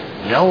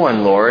said, no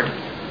one, Lord.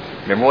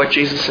 Remember what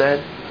Jesus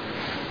said?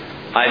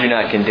 I do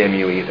not condemn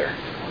you either.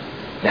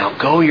 Now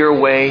go your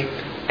way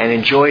and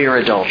enjoy your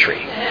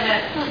adultery.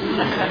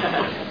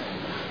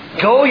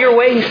 Go your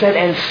way, he said,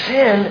 and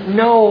sin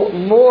no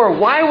more.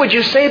 Why would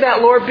you say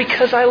that, Lord?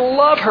 Because I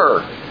love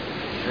her.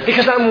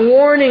 Because I'm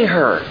warning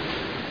her.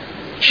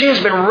 She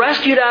has been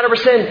rescued out of her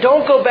sin.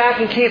 Don't go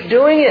back and keep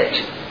doing it.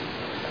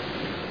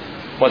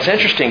 What's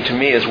interesting to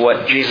me is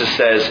what Jesus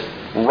says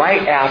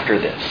right after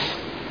this.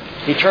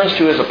 He turns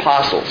to his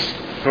apostles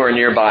who are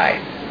nearby,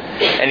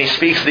 and he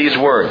speaks these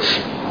words.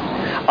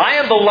 I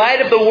am the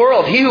light of the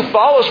world. He who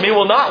follows me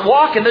will not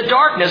walk in the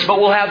darkness, but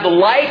will have the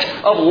light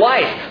of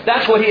life.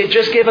 That's what he had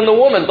just given the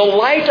woman, the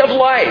light of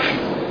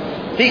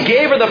life. He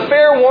gave her the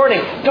fair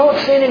warning, don't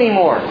sin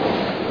anymore.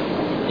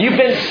 You've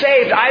been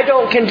saved. I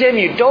don't condemn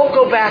you. Don't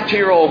go back to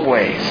your old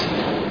ways.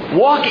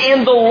 Walk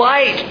in the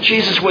light,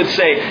 Jesus would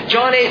say.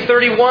 John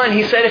 8:31,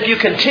 He said, if you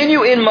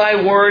continue in my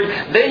word,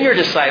 then you're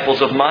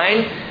disciples of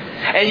mine,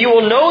 and you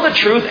will know the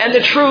truth, and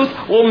the truth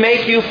will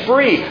make you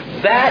free.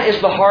 That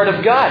is the heart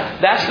of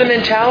God. That's the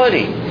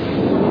mentality.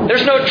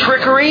 There's no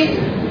trickery,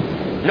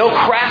 no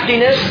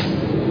craftiness,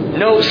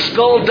 no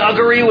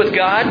skullduggery with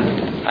God.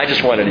 I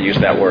just wanted to use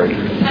that word.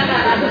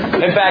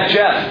 In fact,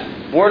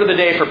 Jeff, word of the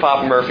day for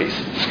Papa Murphy's,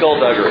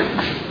 skullduggery.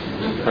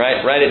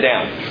 Right? Write it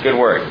down. It's a good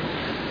word.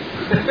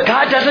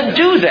 God doesn't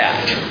do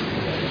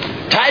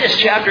that. Titus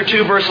chapter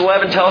 2 verse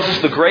 11 tells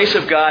us the grace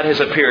of God has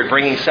appeared,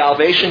 bringing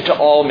salvation to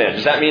all men.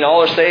 Does that mean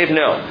all are saved?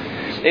 No.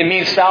 It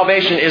means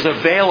salvation is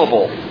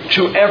available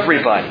to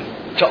everybody,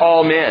 to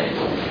all men.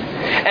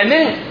 And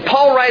then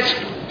Paul writes,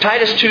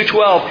 Titus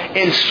 2:12,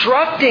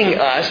 instructing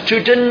us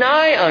to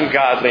deny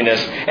ungodliness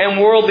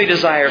and worldly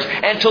desires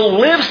and to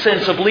live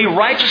sensibly,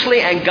 righteously,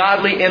 and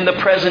godly in the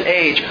present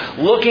age,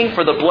 looking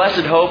for the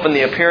blessed hope and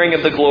the appearing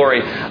of the glory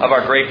of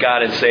our great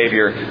God and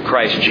Savior,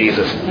 Christ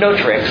Jesus. No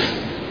tricks,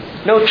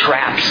 no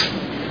traps,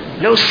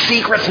 no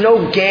secrets,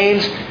 no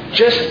games.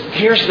 Just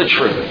here's the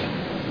truth.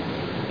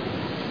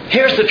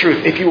 Here's the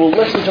truth. If you will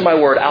listen to my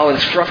word, I'll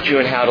instruct you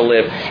in how to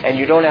live, and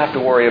you don't have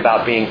to worry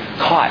about being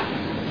caught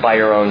by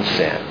your own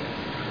sin.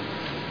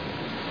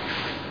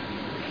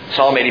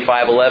 Psalm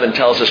 85:11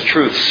 tells us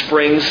truth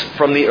springs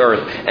from the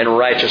earth and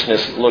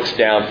righteousness looks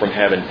down from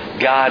heaven.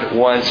 God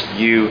wants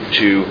you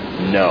to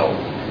know.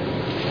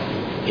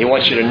 He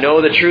wants you to know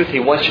the truth. He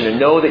wants you to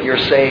know that you're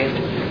saved.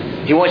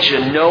 He wants you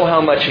to know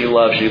how much He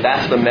loves you.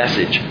 That's the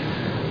message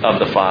of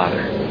the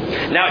Father.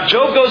 Now,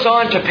 Job goes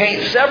on to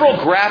paint several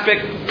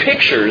graphic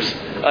pictures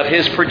of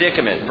his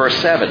predicament. Verse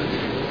 7.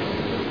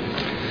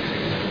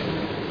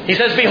 He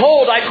says,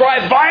 behold, I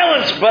cry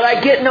violence, but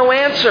I get no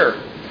answer.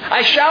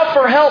 I shout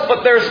for help,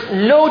 but there's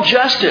no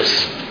justice.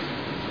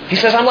 He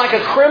says, I'm like a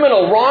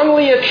criminal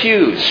wrongly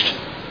accused.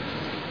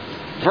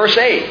 Verse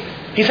 8.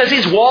 He says,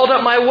 He's walled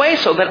up my way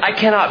so that I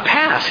cannot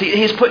pass.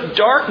 He's put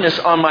darkness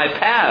on my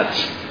paths.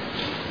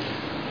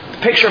 The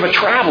picture of a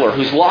traveler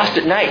who's lost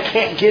at night,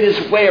 can't get his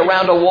way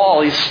around a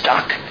wall. He's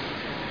stuck.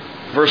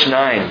 Verse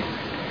 9.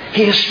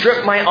 He has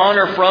stripped my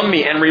honor from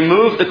me and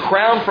removed the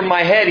crown from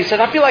my head. He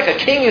said, I feel like a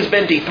king has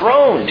been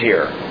dethroned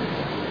here.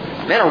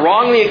 Man, a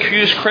wrongly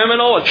accused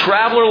criminal, a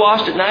traveler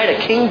lost at night, a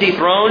king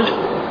dethroned.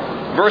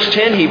 Verse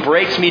 10, He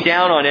breaks me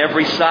down on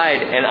every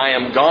side and I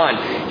am gone.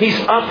 He's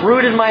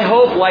uprooted my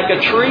hope like a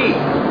tree.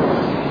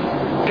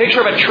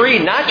 Picture of a tree,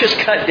 not just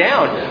cut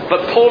down,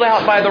 but pulled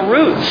out by the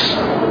roots.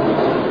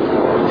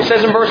 It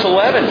says in verse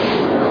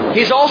 11,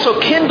 He's also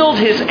kindled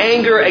His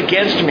anger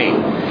against me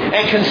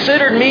and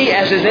considered me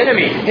as His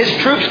enemy. His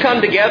troops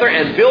come together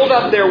and build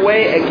up their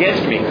way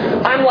against me.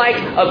 I'm like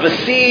a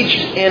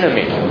besieged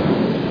enemy.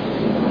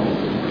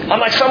 I'm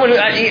like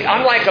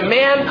a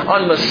man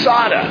on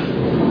Masada,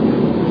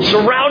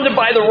 surrounded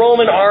by the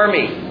Roman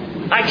army.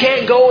 I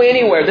can't go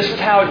anywhere. This is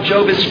how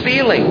Job is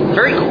feeling.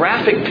 Very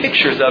graphic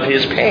pictures of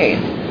his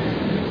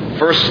pain.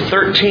 Verse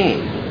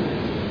 13.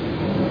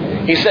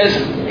 He says,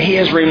 He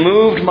has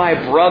removed my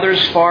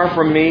brothers far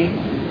from me,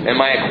 and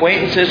my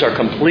acquaintances are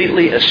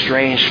completely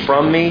estranged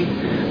from me.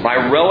 My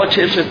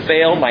relatives have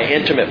failed. My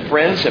intimate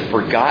friends have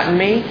forgotten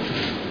me.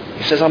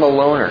 He says, I'm a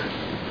loner.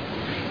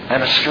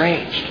 I'm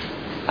estranged.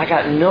 I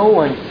got no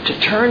one to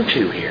turn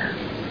to here.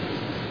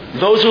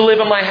 Those who live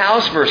in my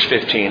house, verse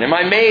 15, and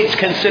my maids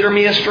consider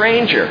me a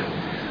stranger.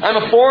 I'm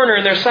a foreigner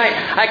in their sight.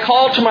 I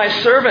call to my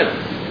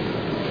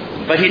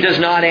servant, but he does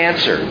not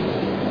answer.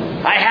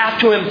 I have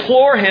to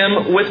implore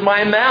him with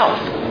my mouth.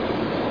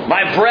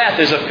 My breath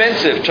is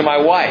offensive to my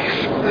wife.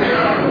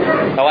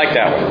 I like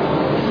that one.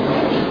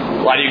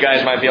 A lot of you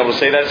guys might be able to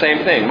say that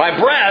same thing. My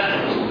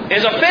breath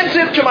is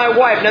offensive to my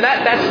wife. Now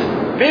that's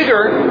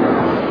bigger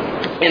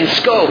in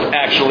scope,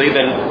 actually,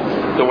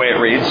 than the way it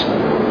reads.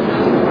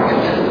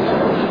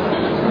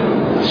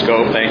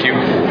 Scope, thank you.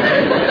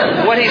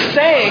 What he's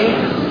saying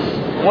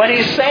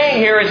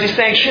here is he's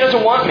saying she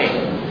doesn't want me.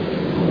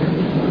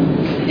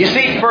 You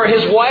see, for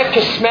his wife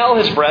to smell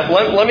his breath,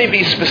 let me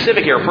be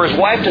specific here. For his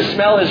wife to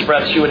smell his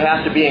breath, she would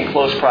have to be in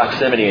close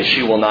proximity, and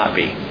she will not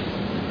be.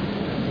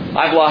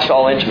 I've lost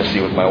all intimacy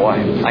with my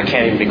wife. I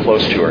can't even be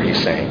close to her,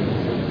 he's saying.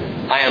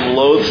 I am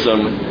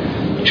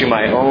loathsome to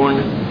my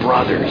own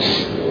brothers.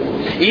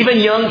 Even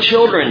young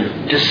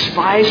children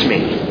despise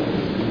me.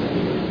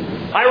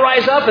 I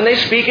rise up and they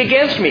speak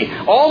against me.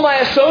 All my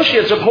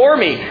associates abhor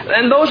me,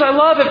 and those I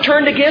love have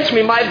turned against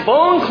me. My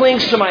bone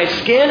clings to my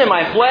skin and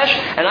my flesh,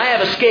 and I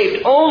have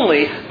escaped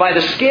only by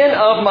the skin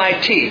of my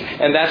teeth.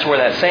 And that's where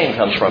that saying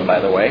comes from, by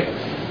the way.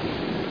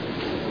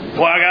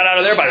 Well, I got out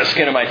of there by the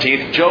skin of my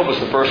teeth. Job was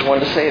the first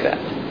one to say that.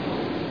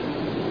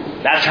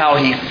 That's how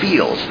he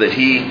feels that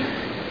he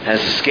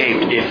has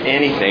escaped, if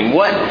anything.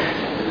 What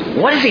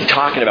is he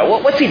talking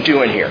about? What's he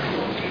doing here?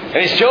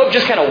 And is Job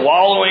just kind of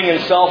wallowing in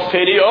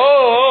self-pity?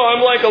 Oh,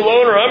 I'm like a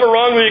loner. I'm a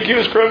wrongly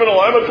accused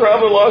criminal. I'm a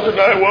traveler lost at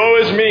night. Woe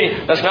is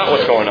me. That's not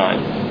what's going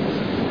on.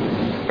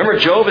 Remember,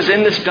 Job is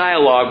in this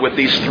dialogue with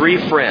these three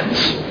friends.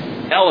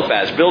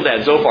 Eliphaz,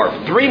 Bildad,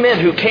 Zophar. 3 men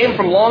who came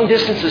from long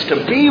distances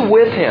to be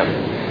with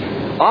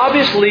him.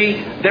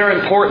 Obviously, they're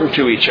important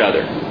to each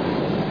other.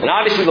 And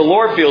obviously the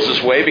Lord feels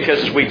this way because,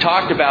 as we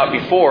talked about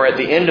before, at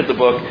the end of the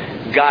book,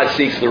 God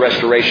seeks the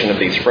restoration of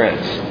these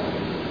friends.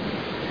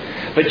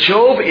 But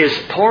Job is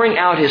pouring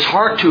out his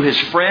heart to his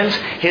friends,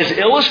 his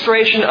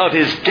illustration of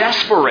his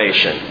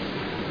desperation.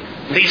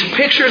 These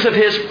pictures of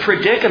his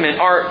predicament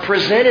are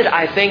presented,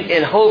 I think,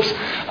 in hopes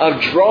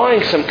of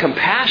drawing some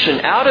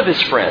compassion out of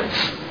his friends,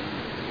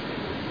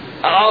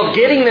 of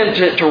getting them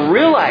to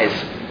realize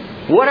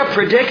what a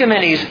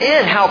predicament he's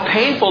in, how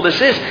painful this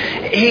is.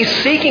 He's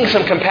seeking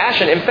some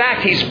compassion. In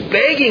fact, he's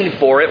begging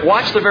for it.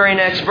 Watch the very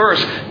next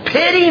verse.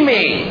 Pity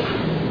me!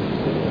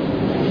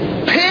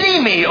 Pity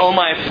me, oh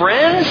my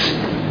friends!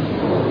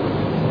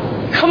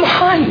 Come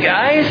on,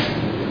 guys!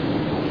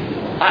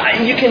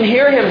 You can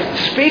hear him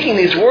speaking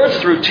these words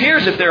through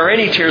tears, if there are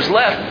any tears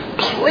left.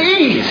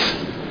 Please,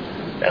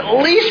 at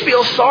least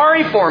feel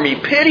sorry for me.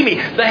 Pity me.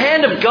 The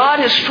hand of God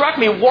has struck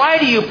me. Why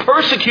do you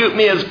persecute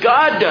me as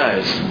God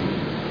does?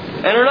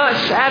 And are not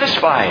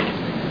satisfied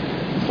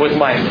with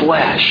my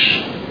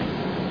flesh.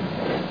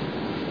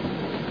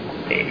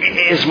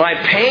 Is my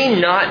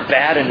pain not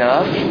bad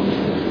enough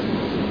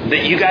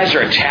that you guys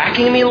are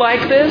attacking me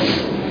like this?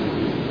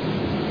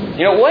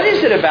 You know, what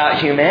is it about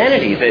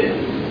humanity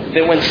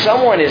that when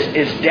someone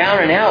is down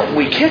and out,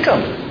 we kick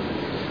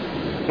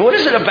them? What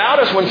is it about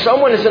us when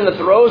someone is in the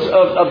throes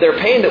of their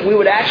pain that we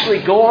would actually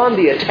go on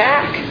the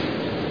attack?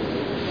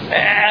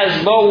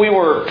 As though we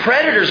were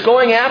predators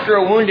going after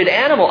a wounded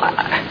animal.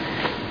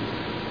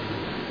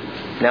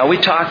 Now, we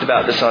talked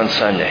about this on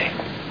Sunday.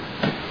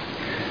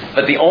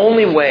 But the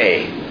only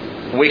way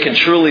we can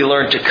truly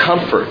learn to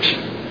comfort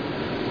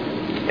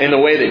in the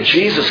way that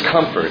Jesus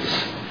comforts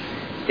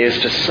is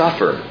to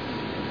suffer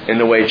in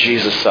the way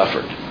Jesus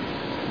suffered.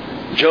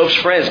 Job's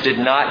friends did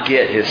not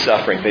get his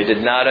suffering. They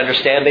did not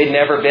understand. They'd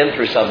never been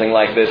through something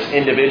like this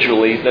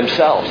individually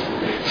themselves.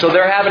 So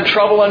they're having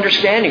trouble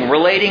understanding,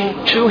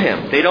 relating to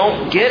him. They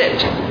don't get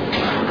it.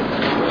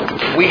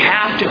 We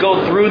have to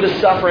go through the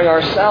suffering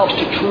ourselves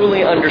to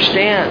truly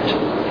understand.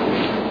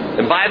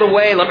 And by the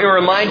way, let me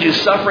remind you,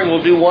 suffering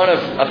will do one of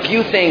a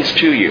few things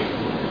to you.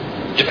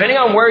 Depending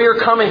on where you're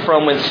coming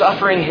from, when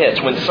suffering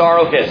hits, when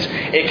sorrow hits,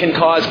 it can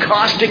cause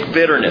caustic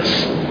bitterness.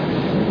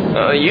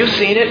 You've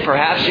seen it.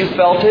 Perhaps you've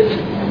felt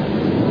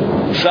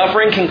it.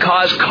 Suffering can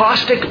cause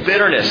caustic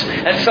bitterness.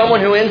 That's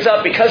someone who ends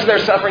up, because of their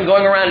suffering,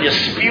 going around just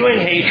spewing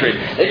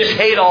hatred. They just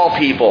hate all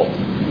people.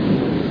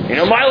 You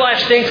know, my life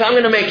stinks. I'm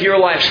going to make your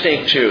life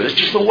stink too. It's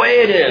just the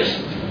way it is.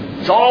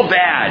 It's all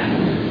bad.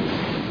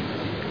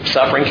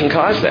 Suffering can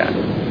cause that.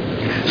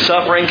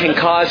 Suffering can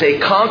cause a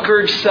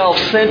conquered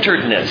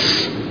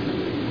self-centeredness.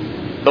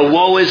 The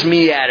woe is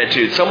me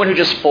attitude. Someone who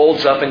just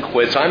folds up and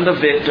quits. I'm the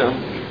victim.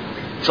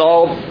 It's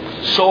all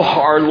so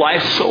hard.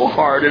 Life's so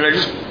hard. And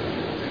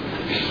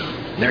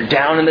they're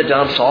down in the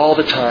dumps all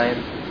the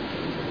time.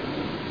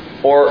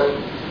 Or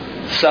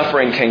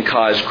suffering can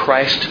cause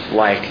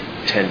Christ-like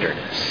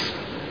tenderness.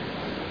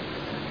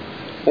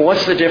 Well,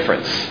 what's the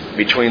difference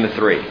between the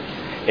three?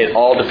 It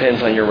all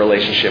depends on your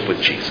relationship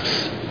with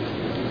Jesus.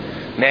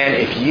 Man,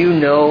 if you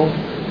know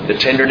the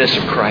tenderness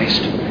of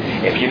Christ,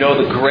 if you know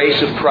the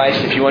grace of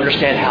Christ, if you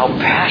understand how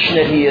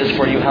passionate He is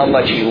for you, how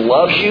much He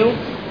loves you,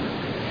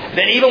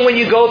 then even when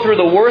you go through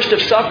the worst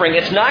of suffering,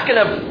 it's not going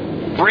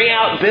to bring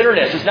out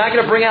bitterness. It's not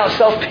going to bring out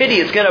self-pity.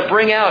 It's going to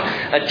bring out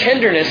a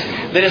tenderness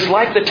that is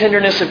like the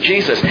tenderness of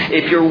Jesus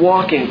if you're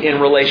walking in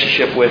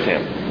relationship with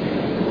Him.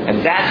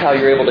 And that's how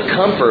you're able to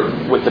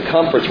comfort with the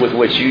comforts with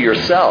which you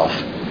yourself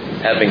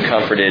have been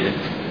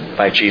comforted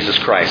by Jesus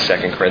Christ.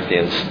 2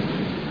 Corinthians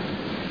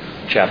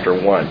chapter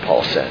 1,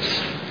 Paul says.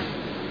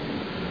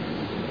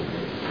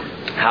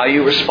 How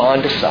you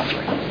respond to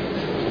suffering,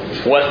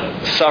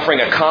 what suffering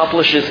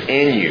accomplishes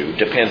in you,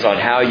 depends on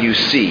how you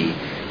see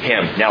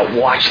Him. Now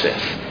watch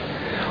this.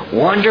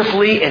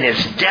 Wonderfully, in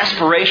his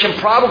desperation,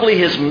 probably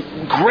his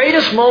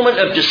greatest moment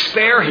of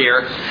despair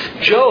here,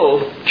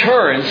 Job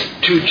turns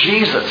to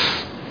Jesus.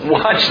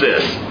 Watch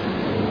this.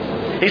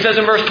 He says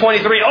in verse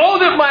 23, "Oh,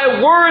 that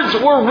my words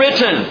were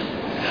written.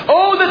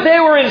 Oh, that they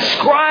were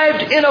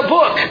inscribed in a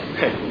book."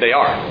 They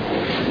are.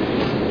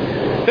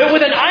 "That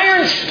with an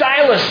iron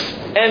stylus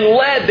and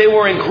lead they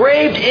were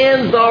engraved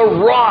in the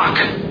rock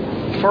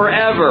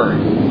forever.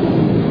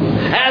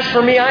 As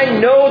for me, I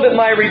know that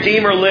my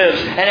Redeemer lives,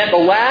 and at the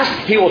last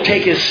He will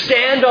take His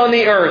stand on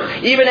the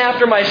earth. Even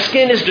after my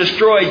skin is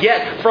destroyed,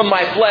 yet from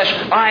my flesh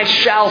I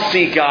shall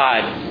see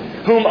God,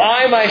 whom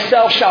I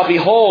myself shall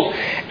behold,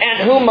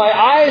 and whom my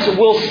eyes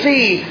will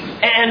see,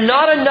 and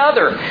not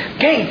another."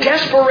 Gang,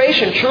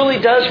 desperation truly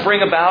does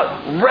bring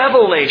about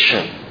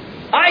revelation.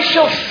 "I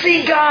shall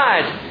see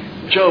God,"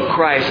 Job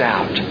cries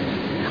out.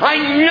 "I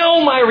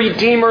know my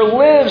Redeemer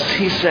lives,"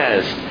 he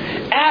says.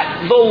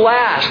 "At the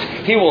last,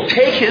 He will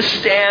take His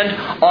stand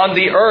on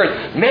the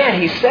earth." Man,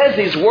 he says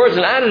these words,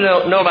 and I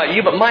don't know about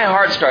you, but my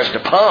heart starts to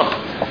pump.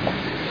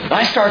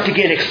 I start to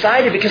get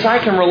excited because I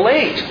can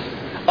relate.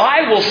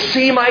 I will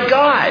see my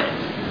God.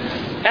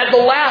 At the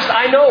last,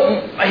 I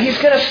know He's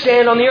going to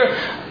stand on the earth.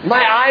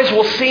 My eyes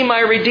will see my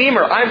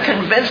Redeemer. I'm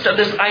convinced of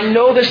this. I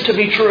know this to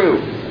be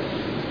true.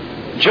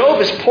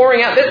 Job is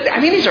pouring out.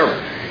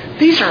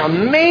 These are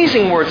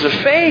amazing words of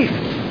faith.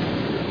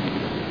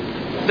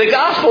 The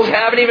Gospels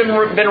haven't even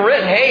been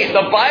written. Hey,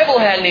 the Bible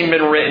hadn't even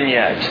been written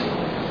yet.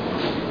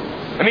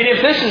 I mean,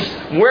 if this is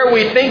where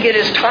we think it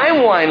is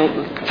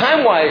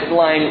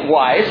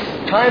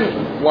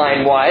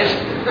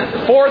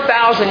timeline-wise,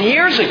 4,000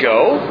 years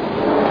ago,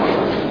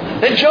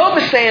 then Job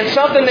is saying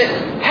something that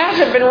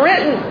hasn't been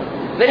written,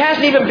 that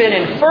hasn't even been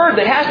inferred,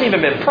 that hasn't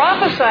even been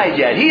prophesied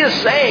yet. He is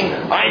saying,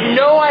 I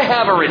know I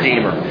have a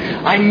Redeemer.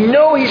 I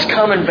know He's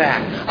coming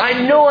back. I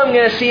know I'm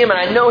going to see Him, and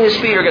I know His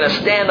feet are going to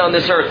stand on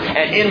this earth.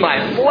 And in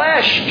my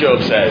flesh,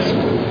 Job says,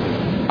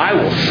 I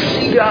will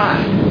see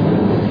God.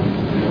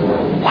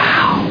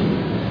 Wow.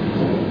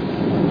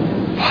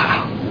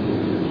 Wow.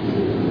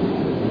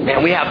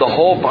 Man, we have the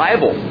whole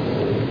Bible.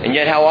 And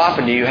yet how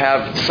often do you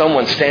have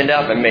someone stand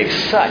up and make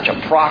such a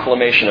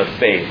proclamation of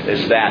faith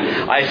as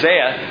that?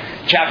 Isaiah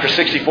chapter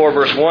 64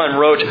 verse 1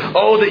 wrote,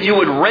 "Oh, that you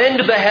would rend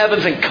the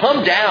heavens and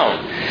come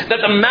down,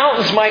 that the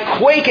mountains might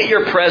quake at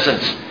your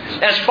presence.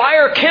 As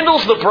fire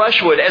kindles the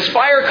brushwood, as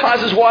fire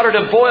causes water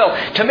to boil,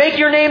 to make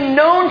your name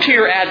known to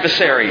your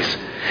adversaries,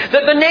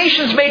 that the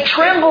nations may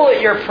tremble at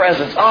your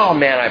presence." Oh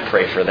man, I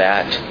pray for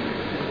that.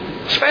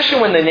 Especially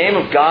when the name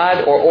of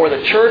God or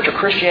the church or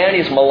Christianity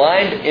is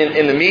maligned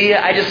in the media,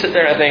 I just sit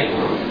there and I think,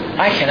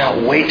 I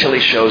cannot wait till He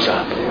shows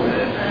up.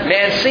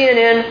 Man,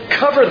 CNN,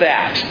 cover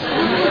that.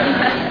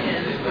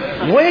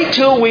 Wait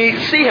till we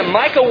see Him.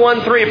 Micah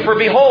 1:3, "For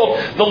behold,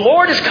 the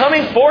Lord is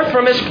coming forth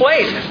from His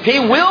place. He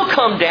will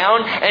come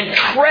down and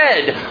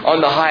tread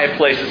on the high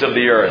places of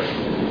the earth."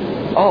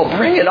 Oh,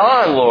 bring it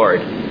on,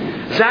 Lord.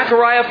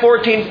 Zechariah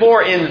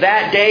 14:4, "In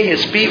that day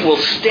His feet will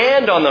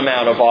stand on the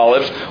Mount of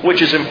Olives,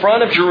 which is in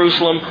front of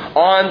Jerusalem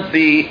on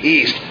the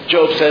east."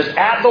 Job says,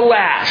 at the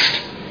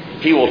last,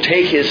 He will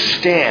take His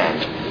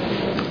stand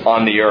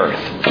on the earth.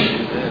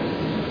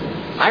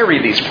 I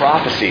read these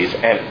prophecies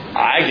and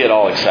I get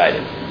all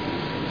excited.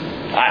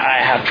 I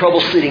have trouble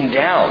sitting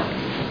down.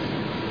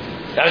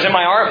 I was in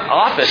my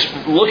office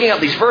looking at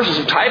these verses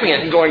and typing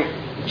it and going,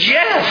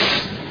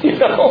 yes! You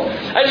know,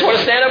 I just want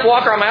to stand up and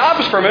walk around my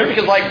office for a minute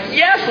because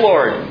yes,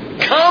 Lord.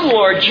 Come,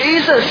 Lord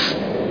Jesus.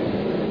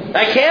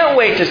 I can't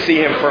wait to see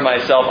Him for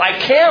myself. I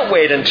can't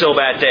wait until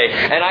that day.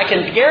 And I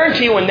can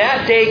guarantee when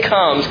that day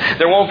comes,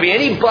 there won't be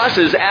any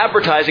buses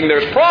advertising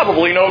there's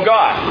probably no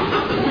God.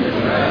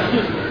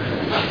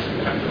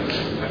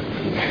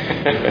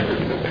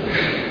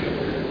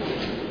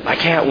 I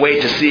can't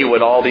wait to see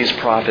what all these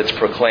prophets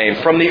proclaim.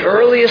 From the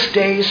earliest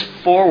days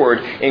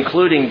forward,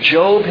 including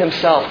Job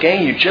himself.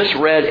 Gang, you just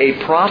read a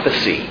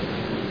prophecy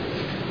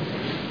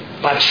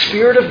by the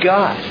Spirit of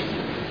God,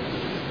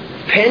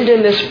 penned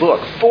in this book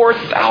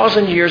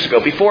 4,000 years ago,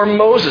 before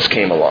Moses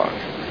came along,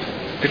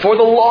 before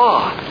the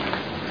law,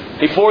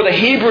 before the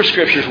Hebrew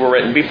Scriptures were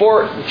written,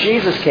 before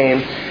Jesus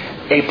came,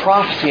 a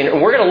prophecy.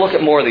 And we're going to look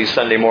at more of these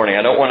Sunday morning.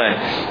 I don't want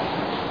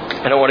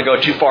to go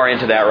too far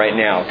into that right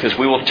now because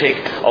we will take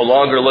a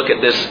longer look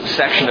at this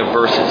section of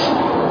verses.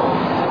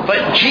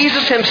 But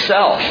Jesus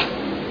Himself,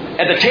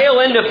 at the tail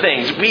end of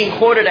things, being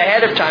quoted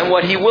ahead of time,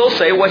 what He will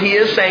say, what He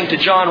is saying to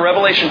John,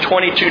 Revelation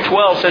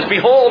 22:12 says,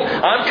 "Behold,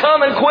 I'm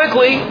coming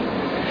quickly,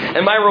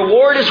 and my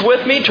reward is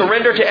with me to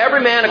render to every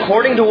man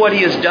according to what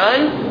he has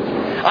done.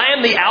 I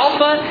am the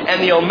Alpha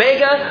and the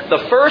Omega, the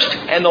first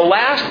and the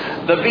last,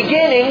 the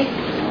beginning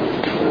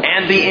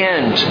and the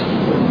end."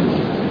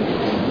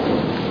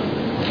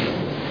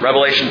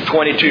 Revelation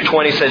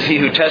 22:20 says, "He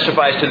who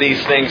testifies to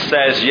these things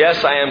says,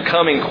 Yes, I am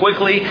coming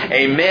quickly.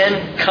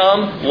 Amen.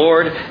 Come,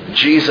 Lord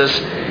Jesus."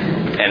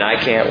 And I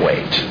can't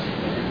wait.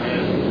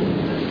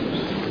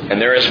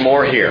 And there is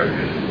more here,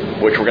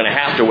 which we're going to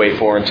have to wait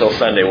for until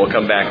Sunday. We'll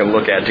come back and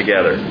look at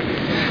together.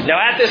 Now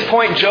at this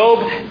point,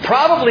 Job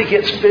probably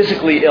gets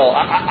physically ill.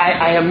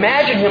 I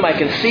imagine him, I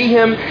can see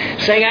him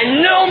saying, "I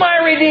know my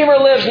Redeemer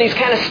lives." And he's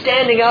kind of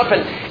standing up,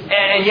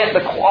 and yet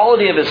the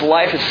quality of his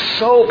life is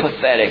so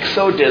pathetic,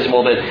 so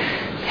dismal that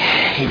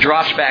he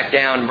drops back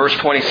down. Verse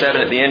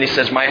 27 at the end, he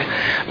says,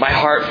 my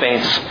heart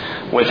faints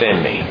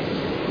within me.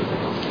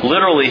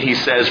 Literally, he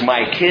says,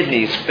 "My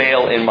kidneys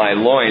fail in my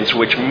loins,"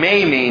 which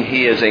may mean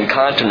he is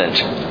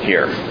incontinent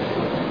here,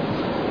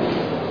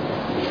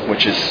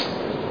 which is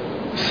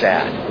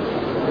sad.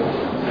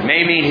 It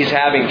may mean he's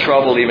having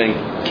trouble even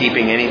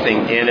keeping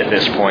anything in at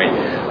this point.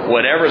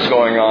 Whatever's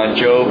going on,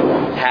 Job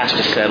has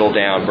to settle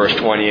down. Verse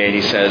 28,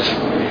 he says,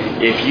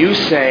 "If you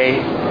say,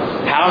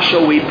 how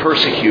shall we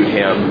persecute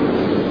him?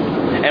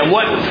 And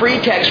what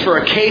pretext for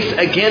a case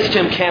against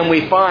him can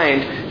we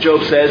find?"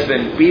 Job says,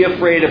 "Then be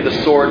afraid of the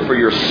sword for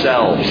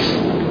yourselves.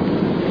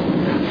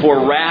 For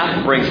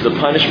wrath brings the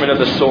punishment of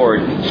the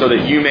sword, so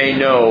that you may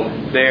know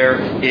there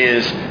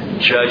is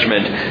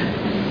judgment."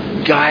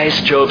 Guys,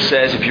 Job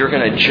says, if you're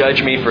going to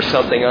judge me for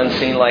something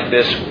unseen like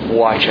this,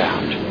 watch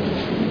out.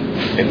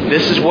 If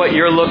this is what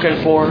you're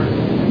looking for,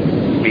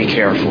 be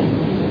careful.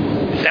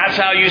 If that's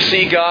how you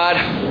see God,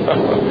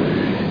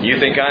 you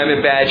think I'm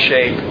in bad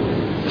shape,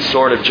 the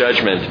sword of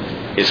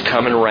judgment is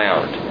coming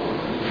round.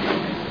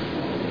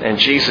 And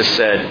Jesus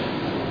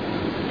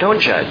said, don't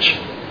judge,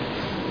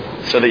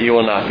 so that you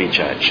will not be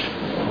judged.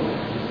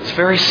 It's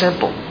very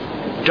simple.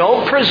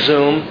 Don't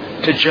presume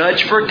to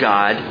judge for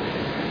God,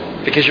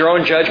 because your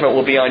own judgment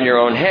will be on your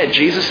own head.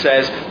 Jesus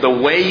says, the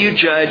way you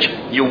judge,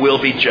 you will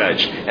be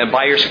judged. And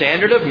by your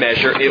standard of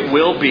measure, it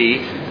will be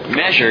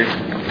measured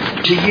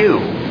to you.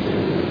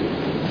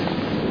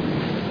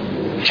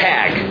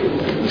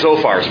 Tag.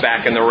 Zophar's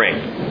back in the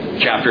ring.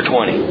 Chapter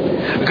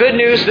 20. Good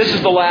news, this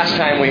is the last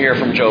time we hear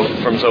from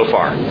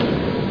Zophar.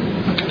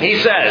 He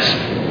says,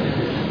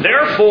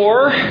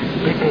 therefore,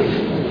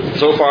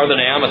 Zophar the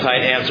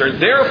Naamathite answered,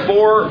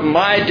 therefore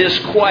my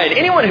disquiet.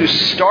 Anyone who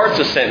starts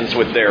a sentence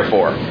with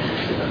therefore,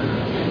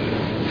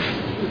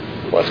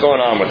 what's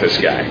going on with this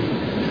guy?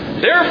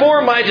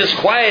 Therefore my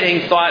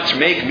disquieting thoughts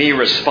make me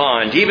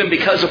respond, even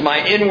because of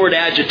my inward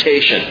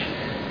agitation.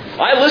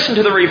 I listen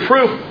to the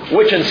reproof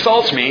which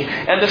insults me,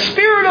 and the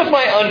spirit of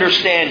my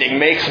understanding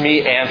makes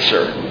me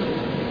answer.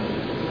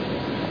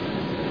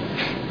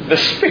 The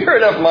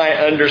spirit of my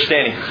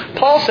understanding.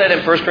 Paul said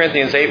in 1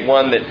 Corinthians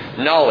 8:1 that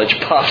knowledge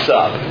puffs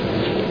up.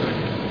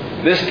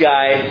 This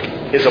guy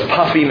is a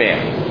puffy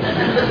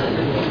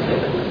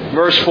man.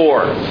 Verse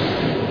 4.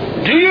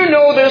 Do you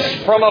know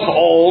this from of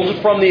old,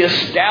 from the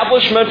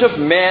establishment of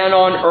man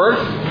on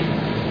earth,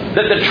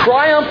 that the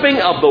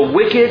triumphing of the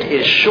wicked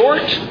is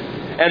short,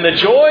 and the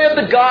joy of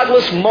the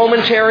godless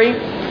momentary?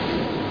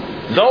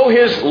 Though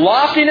his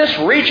loftiness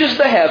reaches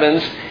the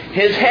heavens,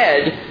 his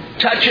head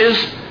touches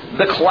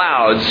the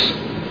clouds.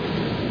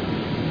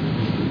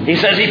 He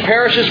says he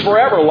perishes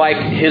forever like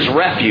his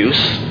refuse.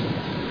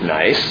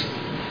 Nice.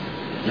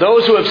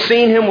 Those who have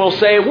seen him will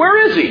say, where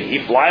is he? He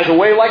flies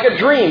away like a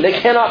dream. They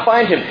cannot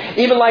find him.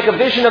 Even like a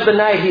vision of the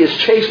night, he is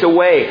chased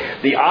away.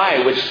 The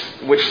eye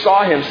which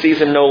saw him sees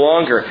him no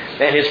longer,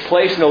 and his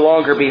place no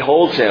longer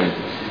beholds him.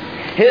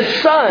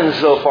 His sons,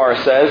 Zophar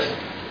says,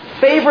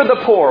 favor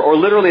the poor, or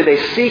literally they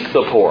seek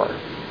the poor,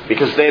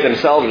 because they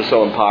themselves are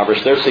so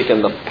impoverished. They're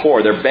seeking the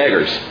poor. They're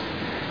beggars.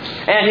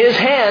 And his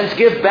hands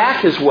give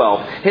back his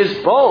wealth. His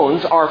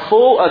bones are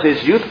full of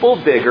his youthful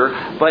vigor,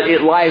 but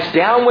it lies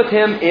down with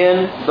him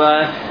in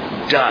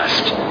the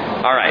dust.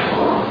 All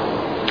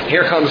right.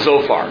 Here comes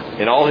Zophar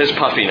in all his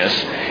puffiness,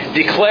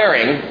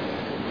 declaring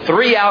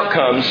 3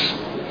 outcomes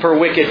for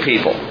wicked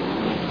people.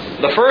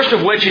 The first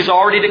of which he's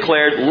already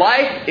declared,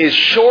 life is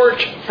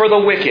short for the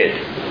wicked.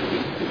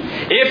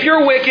 If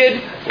you're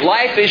wicked,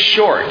 life is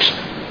short.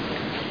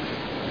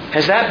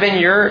 Has that been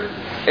your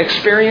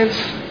experience?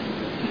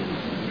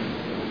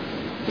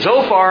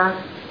 Zophar,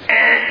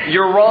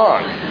 you're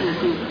wrong.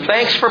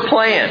 Thanks for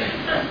playing.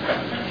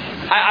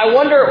 I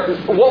wonder,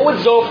 what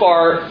would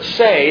Zophar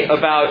say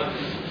about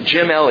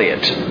Jim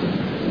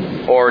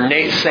Elliott or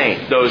Nate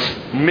Saint, those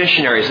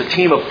missionaries, a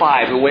team of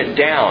 5 who went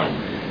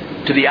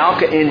down to the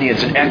Auca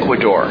Indians in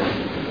Ecuador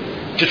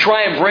to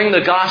try and bring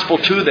the gospel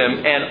to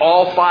them, and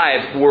all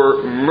 5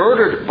 were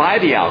murdered by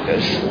the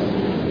Aucas.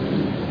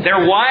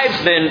 Their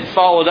wives then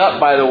followed up,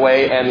 by the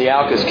way, and the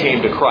Aucas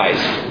came to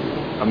Christ.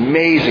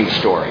 Amazing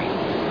story.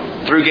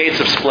 Through Gates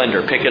of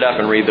Splendor. Pick it up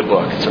and read the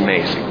book. It's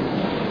amazing.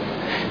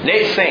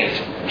 Nate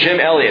Saint, Jim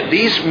Elliott.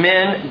 These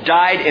men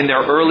died in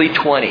their early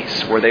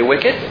 20s. Were they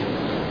wicked?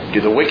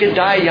 Do the wicked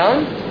die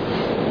young?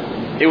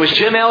 It was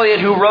Jim Elliott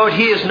who wrote,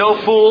 he is no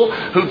fool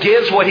who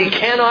gives what he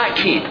cannot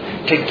keep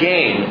to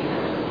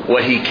gain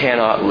what he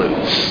cannot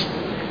lose.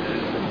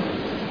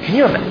 Can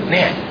you imagine?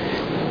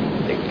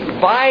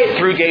 Man, buy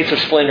Through Gates of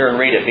Splendor and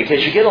read it,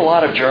 because you get a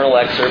lot of journal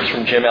excerpts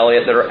from Jim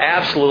Elliott that are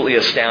absolutely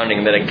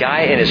astounding, that a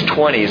guy in his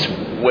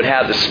 20s would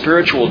have the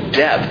spiritual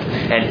depth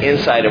and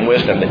insight and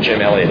wisdom that Jim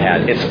Elliott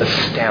had. It's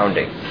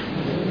astounding.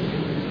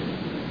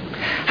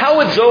 How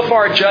would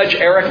Zophar judge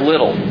Eric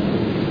Liddell,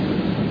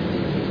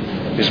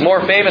 who's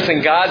more famous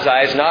in God's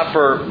eyes, not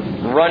for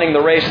running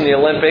the race in the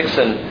Olympics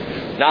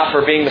and not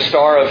for being the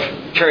star of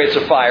Chariots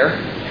of Fire,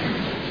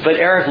 but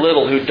Eric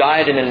Liddell, who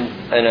died in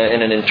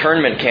an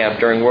internment camp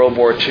during World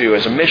War II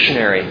as a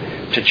missionary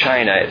to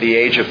China at the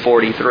age of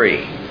 43.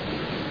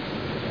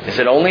 Is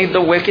it only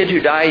the wicked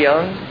who die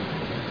young?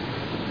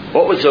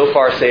 What would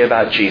Zophar say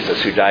about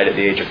Jesus, who died at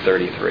the age of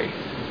 33?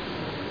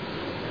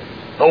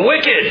 The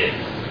wicked,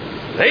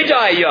 they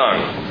die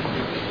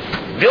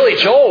young. Billy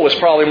Joel was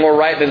probably more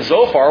right than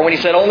Zophar when he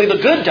said only the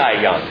good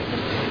die young.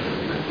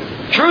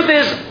 Truth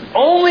is,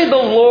 only the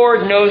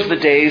Lord knows the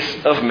days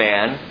of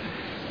man.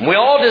 We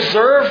all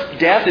deserve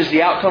death as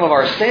the outcome of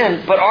our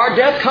sin, but our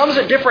death comes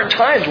at different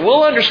times.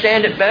 We'll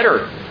understand it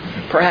better,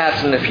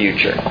 perhaps in the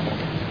future.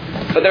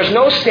 But there's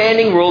no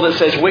standing rule that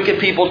says wicked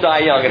people die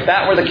young. If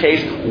that were the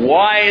case,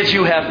 why is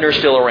Hugh Hefner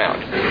still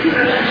around?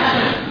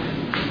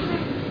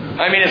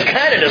 I mean, it's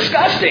kind of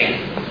disgusting.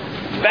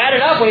 Bad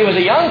enough when he was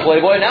a young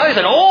playboy, now he's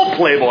an old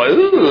playboy.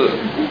 Ooh.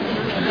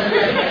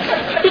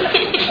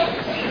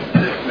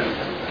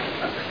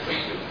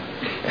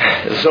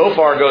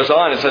 Zophar goes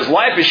on and says,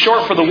 life is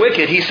short for the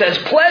wicked. He says,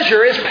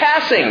 pleasure is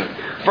passing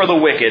for the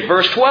wicked.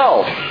 Verse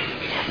 12.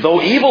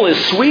 Though evil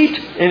is sweet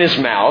in his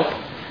mouth,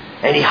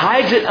 and he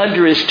hides it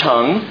under his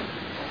tongue,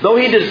 though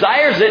he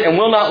desires it and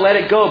will not let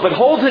it go, but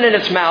holds it in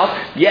its mouth,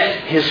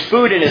 yet his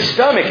food in his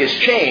stomach is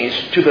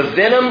changed to the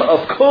venom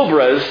of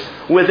cobras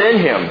within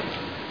him.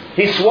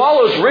 He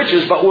swallows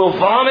riches, but will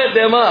vomit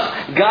them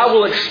up. God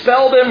will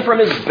expel them from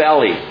his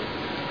belly.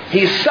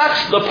 He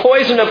sucks the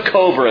poison of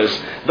cobras.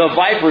 The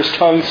viper's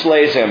tongue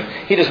slays him.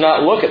 He does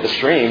not look at the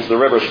streams, the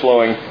rivers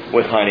flowing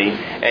with honey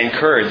and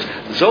curds.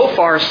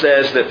 Zophar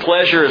says that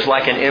pleasure is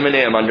like an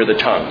M&M under the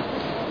tongue.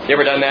 You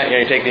ever done that?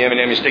 You take the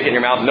M&M, you stick it in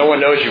your mouth. No one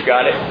knows you've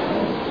got it.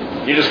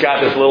 You just got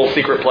this little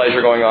secret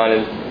pleasure going on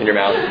in your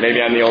mouth. Maybe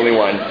I'm the only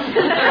one.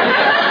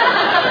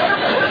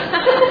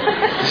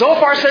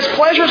 Zophar says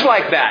pleasure's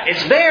like that.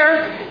 It's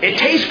there. It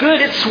tastes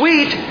good. It's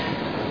sweet.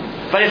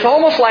 But it's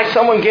almost like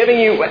someone giving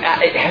you...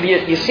 Have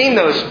you seen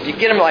those? You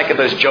get them like at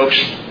those joke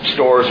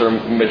stores or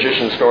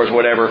magician stores,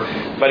 whatever.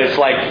 But it's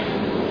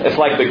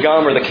like the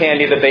gum or the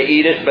candy that they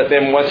eat it. But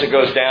then once it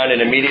goes down, and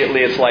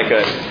immediately it's like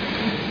a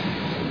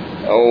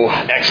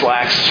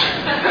X-Lax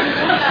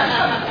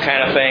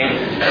kind of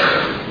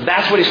thing.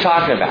 That's what he's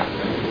talking about.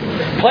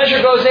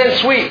 Pleasure goes in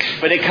sweet,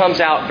 but it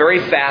comes out very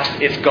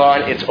fast. It's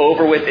gone. It's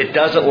over with. It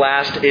doesn't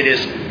last. It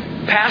is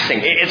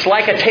passing. It's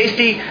like a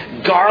tasty,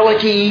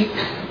 garlicky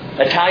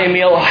Italian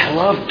meal. I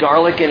love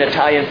garlic in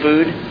Italian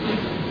food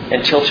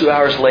until 2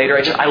 hours later.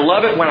 I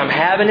love it when I'm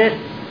having it,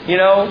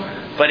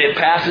 but it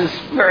passes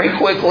very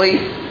quickly,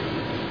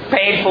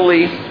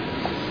 painfully.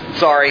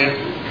 Sorry.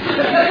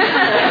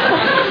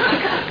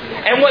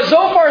 And what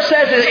Zophar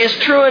says is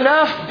true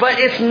enough, but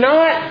it's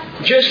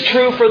not just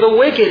true for the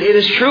wicked. It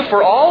is true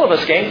for all of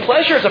us, gang.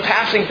 Pleasure is a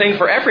passing thing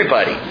for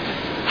everybody.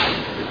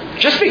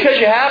 Just because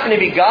you happen to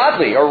be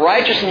godly or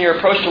righteous in your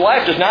approach to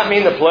life does not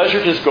mean the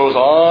pleasure just goes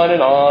on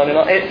and on and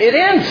on. It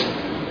ends.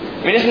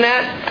 I mean, isn't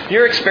that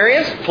your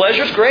experience?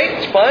 Pleasure's great,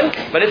 it's fun,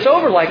 but it's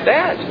over like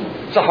that.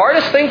 It's the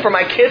hardest thing for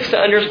my kids to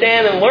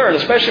understand and learn,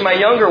 especially my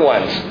younger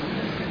ones.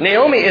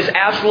 Naomi is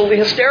absolutely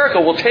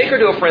hysterical. We'll take her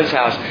to a friend's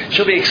house.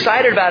 She'll be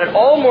excited about it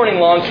all morning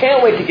long.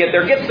 Can't wait to get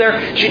there. Gets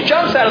there. She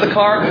jumps out of the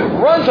car,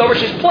 runs over.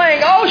 She's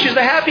playing. Oh, she's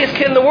the happiest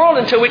kid in the world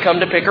until we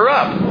come to pick her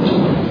up.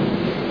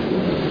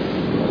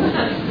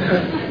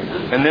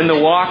 And then the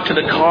walk to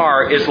the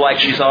car is like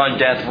she's on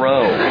death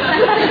row.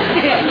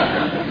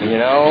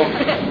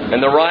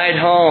 And the ride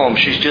home,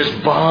 she's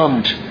just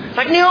bummed. It's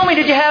like, Naomi,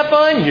 did you have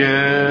fun?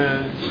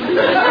 Yes.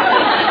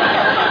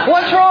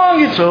 What's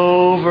wrong? It's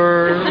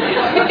over.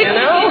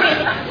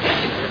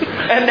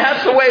 And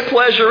that's the way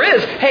pleasure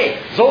is. Hey,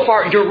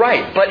 Zophar, you're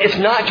right. But it's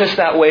not just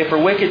that way for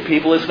wicked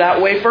people. It's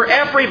that way for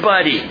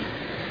everybody.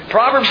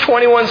 Proverbs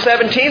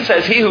 21:17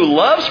 says, he who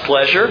loves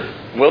pleasure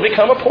will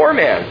become a poor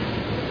man.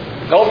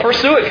 Don't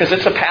pursue it because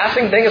it's a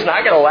passing thing. It's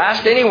not going to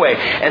last anyway.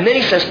 And then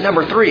he says,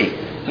 number 3,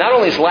 not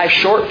only is life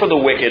short for the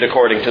wicked,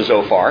 according to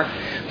Zophar,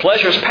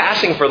 pleasure is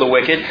passing for the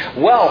wicked,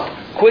 wealth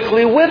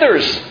quickly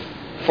withers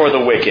for the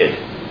wicked.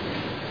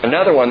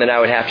 Another one that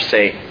I would have to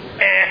say,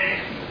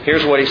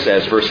 Here's what he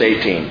says, verse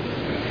 18.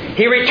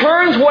 He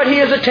returns what he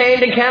has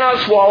attained and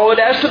cannot swallow it.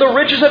 As to the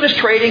riches of his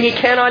trading, he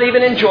cannot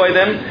even enjoy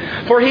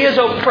them. For he has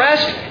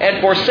oppressed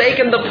and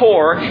forsaken the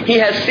poor. He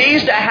has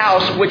seized a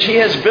house which he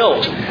has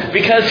built.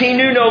 Because he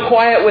knew no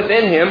quiet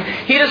within him,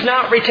 he does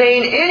not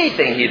retain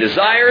anything he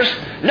desires.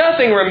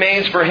 Nothing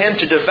remains for him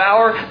to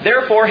devour.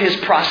 Therefore his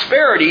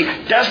prosperity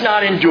does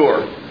not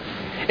endure.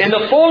 In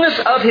the fullness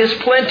of his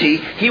plenty,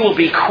 he will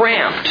be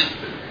cramped.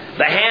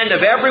 The hand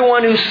of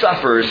everyone who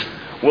suffers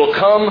will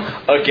come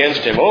against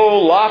him. Oh,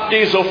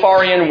 lofty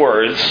Zopharian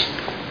words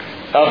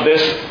of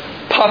this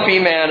puppy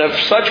man of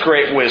such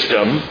great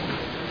wisdom.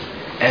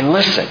 And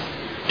listen,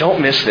 don't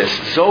miss this.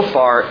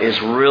 Zophar is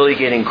really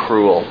getting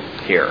cruel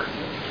here.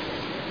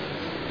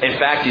 In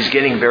fact, he's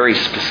getting very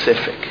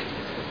specific.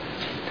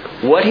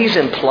 What he's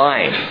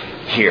implying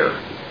here,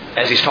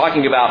 as he's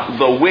talking about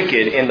the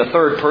wicked in the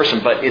third person,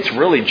 but it's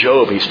really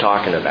Job he's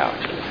talking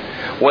about.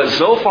 What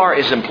Zophar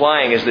is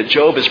implying is that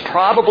Job is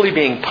probably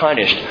being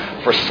punished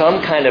for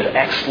some kind of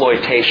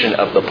exploitation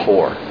of the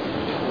poor.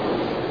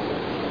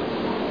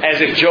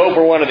 As if Job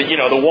were one of the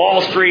evil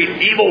Wall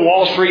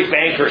Street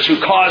bankers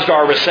who caused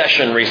our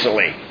recession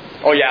recently.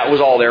 Oh yeah, it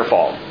was all their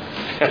fault.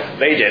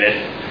 They did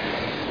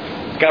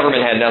it.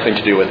 Government had nothing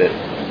to do with it.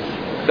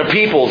 The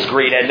people's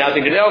greed had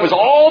nothing to do with it. It was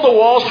all the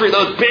Wall Street,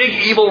 those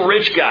big, evil,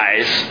 rich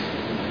guys.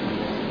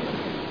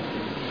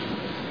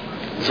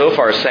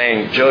 Zophar is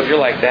saying, Job, you're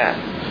like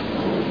that.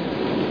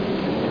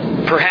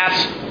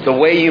 Perhaps the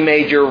way you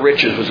made your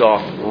riches was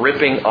off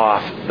ripping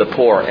off the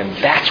poor, and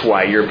that's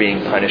why you're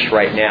being punished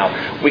right now.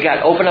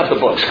 Open up the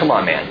books. Come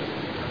on, man.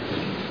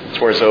 That's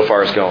where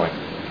Zophar is going.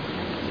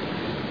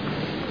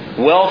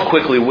 Wealth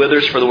quickly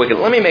withers for the wicked.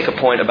 Let me make a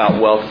point about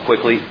wealth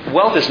quickly.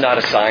 Wealth is not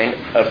a sign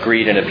of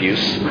greed and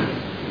abuse.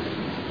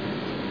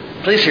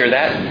 Please hear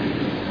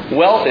that.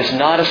 Wealth is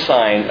not a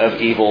sign of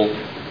evil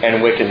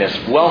and wickedness.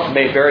 Wealth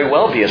may very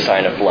well be a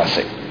sign of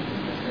blessing.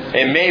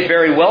 It may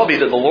very well be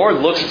that the Lord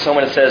looks at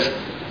someone and says,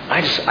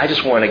 I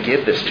just want to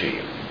give this to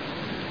you.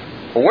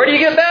 Well, where do you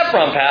get that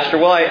from, Pastor?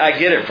 Well, I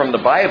get it from the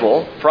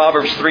Bible.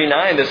 Proverbs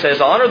 3:9 that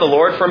says, honor the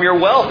Lord from your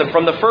wealth and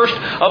from the first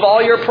of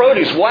all your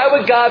produce. Why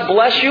would God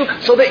bless you?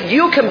 So that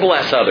you can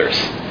bless others.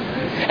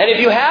 And if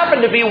you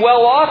happen to be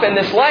well off in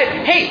this life,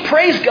 hey,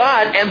 praise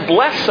God and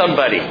bless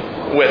somebody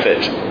with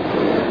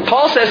it.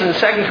 Paul says in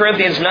 2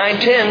 Corinthians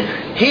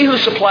 9:10, he who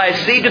supplies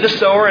seed to the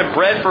sower and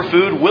bread for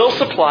food will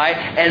supply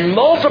and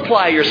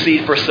multiply your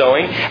seed for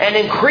sowing and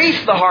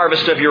increase the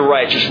harvest of your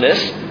righteousness.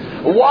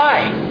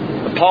 Why?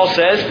 Paul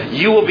says,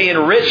 you will be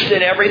enriched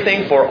in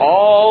everything for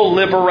all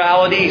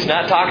liberality. He's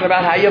not talking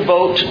about how you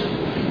vote.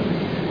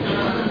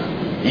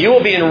 You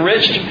will be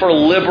enriched for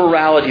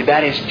liberality.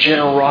 That is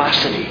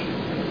generosity.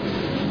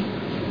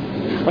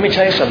 Let me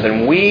tell you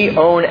something. We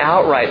own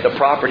outright the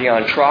property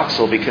on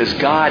Troxel because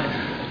God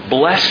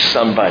blessed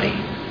somebody.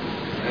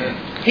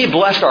 He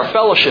blessed our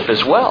fellowship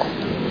as well.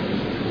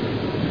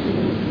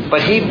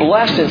 But He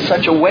blessed in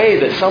such a way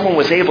that someone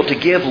was able to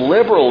give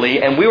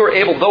liberally, and we were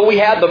able, though we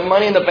had the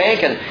money in the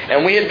bank, and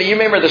we had, you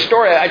remember the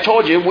story I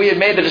told you, we had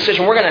made the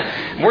decision, we're going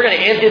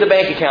to empty the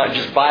bank account and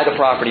just buy the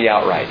property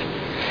outright.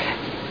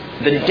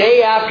 The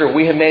day after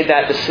we had made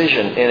that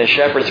decision in a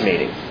shepherd's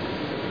meeting,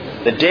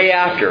 the day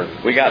after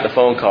we got the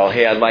phone call,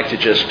 hey, I'd like to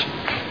just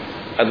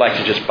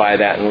buy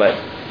that and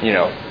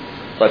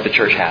let the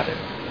church have it.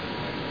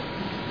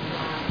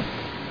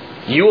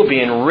 You will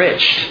be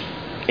enriched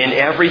in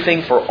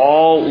everything for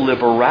all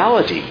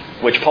liberality,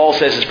 which Paul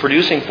says is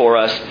producing for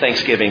us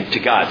thanksgiving to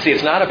God. See,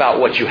 it's not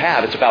about what you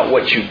have, it's about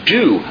what you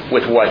do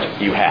with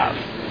what you have.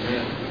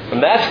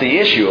 And that's the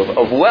issue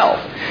of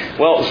wealth.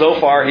 Well,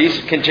 Zophar, he's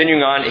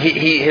continuing on.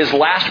 His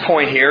last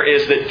point here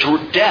is that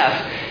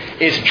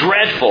death is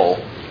dreadful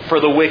for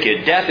the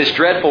wicked. Death is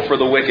dreadful for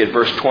the wicked,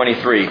 verse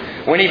 23.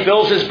 When he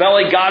fills his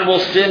belly, God will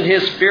send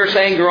His fierce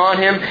anger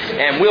on him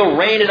and will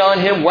rain it on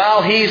him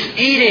while he's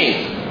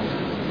eating.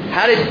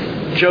 How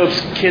did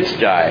Job's kids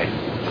die?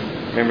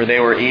 Remember, they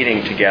were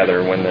eating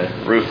together when the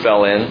roof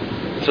fell in.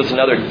 So it's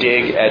another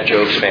dig at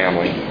Job's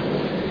family.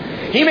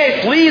 He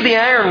may flee the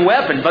iron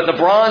weapon, but the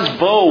bronze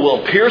bow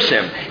will pierce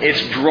him.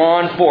 It's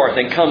drawn forth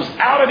and comes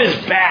out of his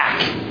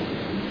back.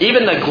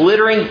 Even the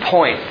glittering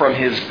point from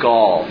his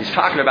gall. He's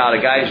talking about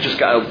a guy who's just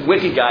got a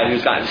wicked guy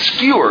who's gotten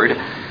skewered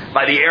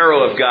by the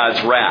arrow of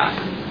God's wrath.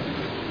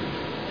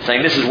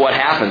 Saying this is what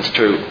happens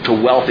to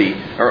wealthy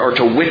or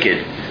to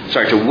wicked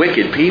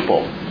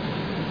people.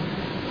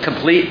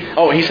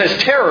 He says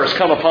terrors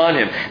come upon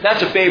him.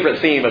 That's a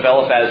favorite theme of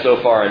Eliphaz,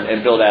 Zophar,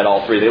 and Bildad,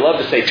 all three. They love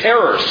to say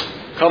terrors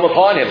come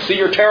upon him. See,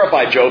 you're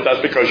terrified, Job.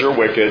 That's because you're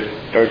wicked.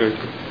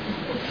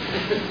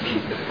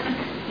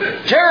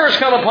 Terrors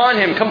come upon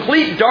him.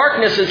 Complete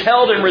darkness is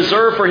held in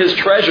reserve for his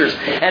treasures.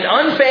 An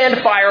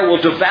unfanned fire will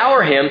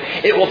devour him.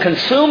 It will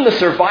consume the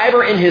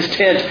survivor in his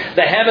tent.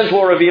 The heavens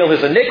will reveal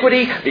his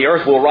iniquity. The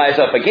earth will rise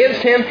up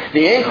against him.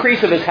 The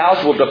increase of his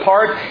house will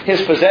depart.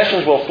 His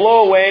possessions will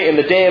flow away in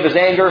the day of his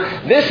anger.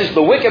 This is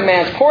the wicked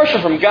man's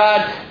portion from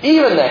God,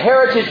 even the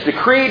heritage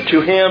decreed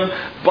to him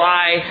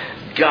by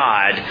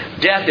God.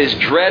 Death is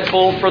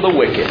dreadful for the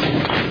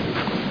wicked.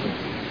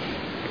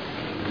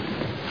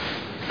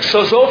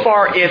 So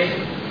far,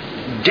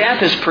 if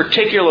death is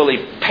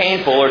particularly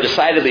painful or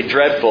decidedly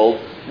dreadful,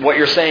 what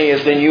you're saying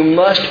is then you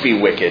must be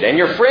wicked. And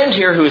your friend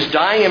here who's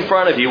dying in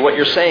front of you, what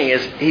you're saying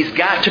is he's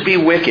got to be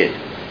wicked.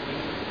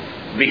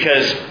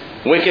 Because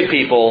wicked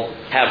people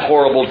have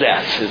horrible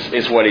deaths,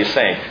 is what he's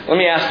saying. Let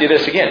me ask you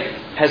this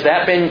again. Has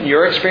that been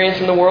your experience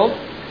in the world?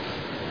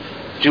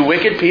 Do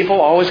wicked people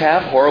always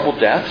have horrible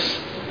deaths?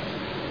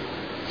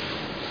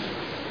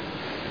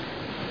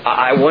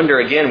 I wonder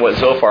again what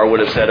Zophar would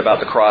have said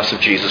about the cross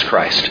of Jesus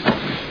Christ.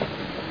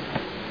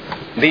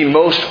 The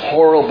most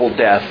horrible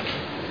death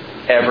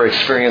ever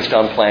experienced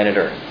on planet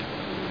Earth.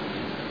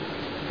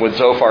 Would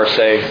Zophar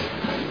say,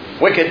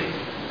 wicked?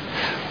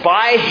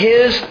 By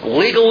his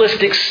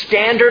legalistic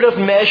standard of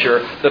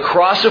measure, the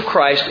cross of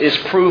Christ is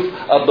proof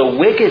of the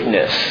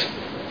wickedness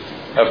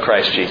of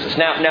Christ Jesus.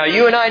 Now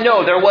you and I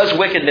know there was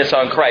wickedness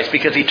on Christ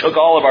because He took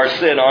all of our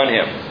sin on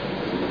Him.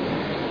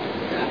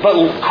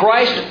 But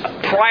Christ,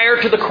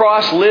 prior to the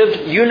cross,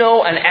 lived,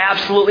 an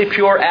absolutely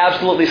pure,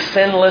 absolutely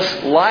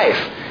sinless life.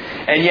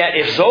 And yet,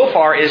 if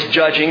Zophar is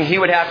judging, he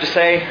would have to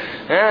say,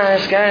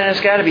 there's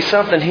got to be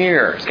something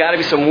here. There's got to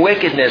be some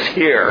wickedness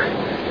here.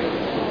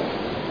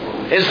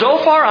 Is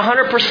Zophar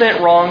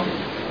 100%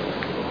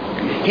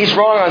 wrong? He's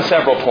wrong on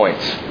several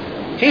points.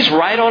 He's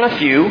right on a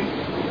few.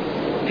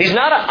 He's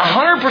not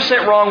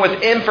 100% wrong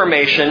with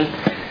information.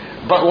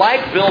 But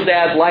like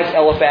Bildad, like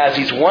Eliphaz,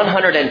 he's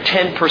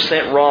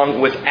 110%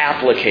 wrong with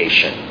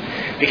application.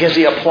 Because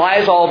he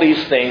applies all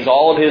these things,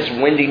 all of his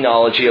windy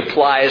knowledge, he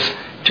applies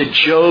to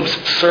Job's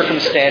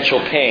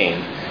circumstantial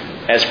pain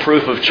as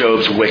proof of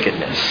Job's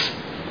wickedness.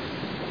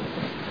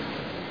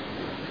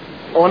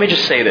 Well, let me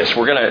just say this.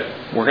 We're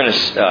going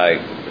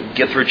to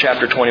get through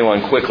chapter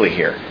 21 quickly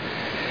here.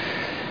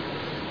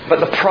 But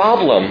the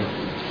problem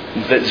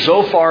that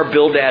Zophar,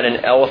 Bildad,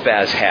 and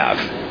Eliphaz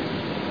have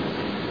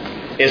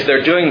is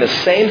they're doing the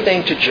same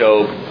thing to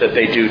Job that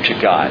they do to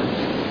God.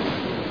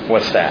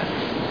 What's that?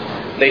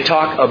 They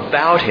talk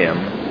about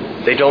Him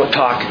They don't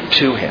talk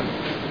to Him.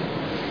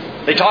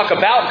 They talk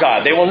about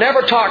God. They will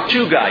never talk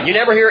to God. You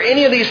never hear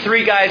any of these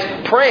three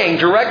guys praying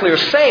directly or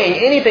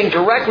saying anything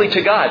directly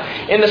to God.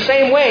 In the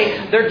same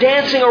way, they're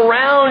dancing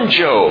around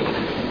Job.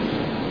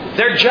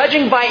 They're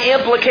judging by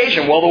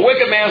implication. Well, the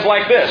wicked man's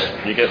like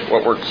this. You get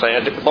what we're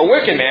saying? The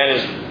wicked man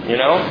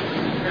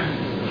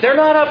is, They're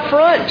not up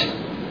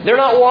front. They're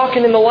not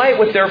walking in the light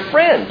with their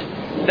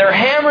friend. They're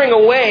hammering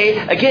away,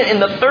 again, in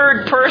the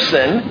third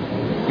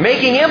person,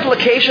 making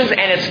implications, and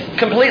it's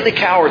completely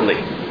cowardly.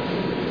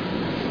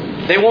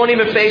 They won't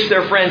even face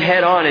their friend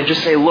head on and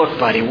just say, look,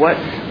 buddy,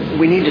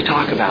 we need to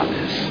talk about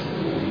this.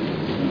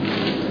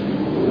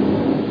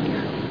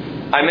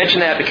 I mention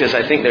that because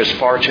I think there's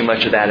far too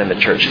much of that in the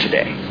church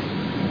today.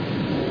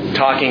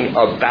 Talking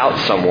about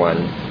someone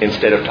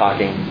instead of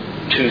talking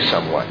to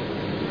someone.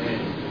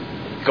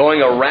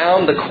 Going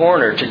around the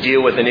corner to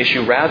deal with an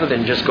issue rather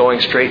than just going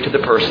straight to the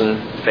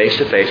person face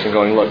to face and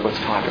going, look, let's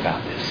talk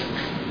about this.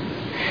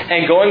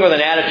 And going with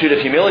an attitude of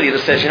humility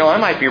that says, I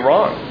might be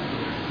wrong.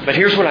 But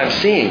here's what I'm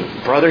seeing,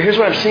 brother. Here's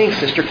what I'm seeing,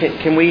 sister.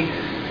 Can we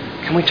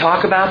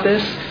talk about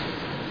this?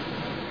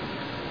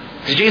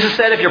 Jesus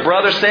said, if your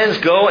brother sins,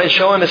 go and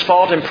show him his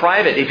fault in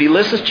private. If he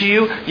listens to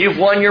you, you've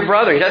won your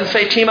brother. He doesn't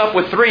say team up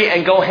with three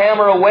and go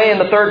hammer away in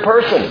the third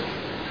person,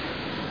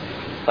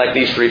 like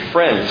these three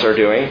friends are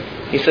doing.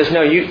 He says,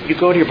 no, you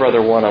go to your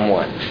brother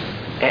one-on-one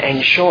and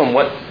you show him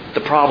what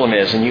the problem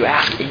is, and you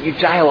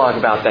dialogue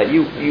about that.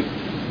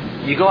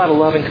 You go out of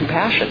love and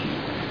compassion.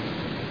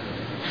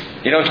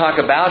 You don't talk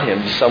about him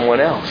to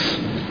someone else.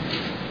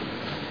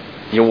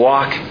 You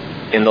walk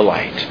in the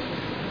light.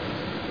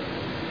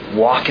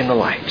 Walk in the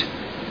light.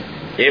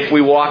 If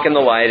we walk in the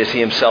light as He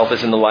Himself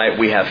is in the light,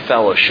 we have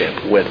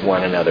fellowship with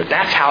one another.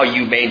 That's how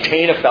you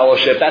maintain a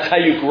fellowship. That's how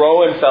you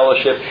grow in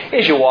fellowship,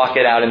 is you walk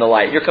it out in the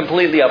light. You're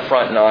completely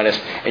upfront and honest,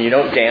 and you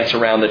don't dance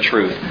around the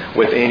truth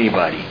with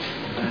anybody.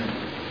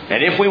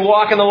 And if we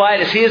walk in the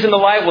light as He is in the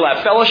light, we'll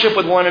have fellowship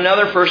with one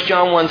another, 1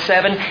 John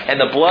 1:7, and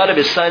the blood of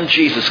His Son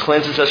Jesus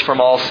cleanses us from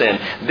all sin.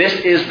 This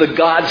is the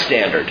God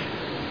standard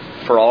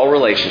for all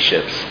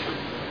relationships.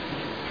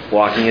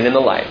 Walking it in the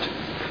light,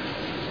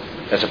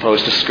 as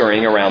opposed to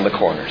scurrying around the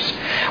corners.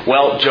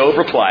 Well, Job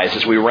replies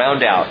as we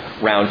round out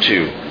round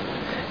 2.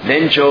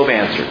 Then Job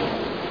answered.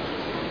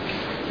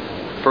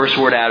 First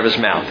word out of his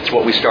mouth. It's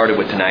what we started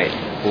with tonight.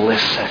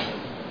 Listen.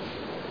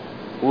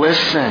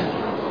 Listen.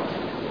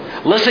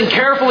 Listen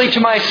carefully to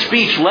my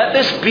speech. Let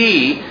this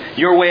be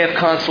your way of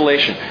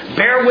consolation.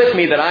 Bear with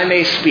me that I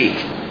may speak.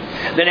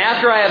 Then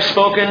after I have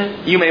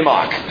spoken, you may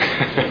mock.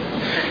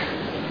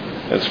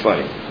 That's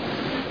funny.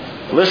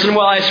 Listen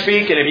while I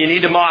speak, and if you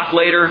need to mock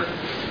later,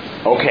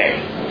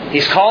 okay.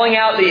 He's calling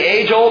out the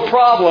age-old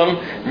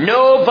problem.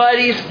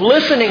 Nobody's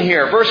listening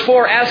here. Verse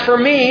 4, as for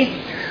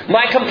me,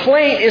 my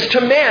complaint is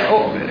to man.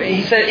 Oh,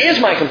 he said, is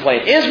my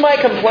complaint. Is my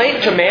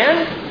complaint to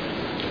man?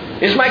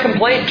 Is my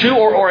complaint to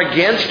or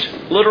against,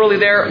 literally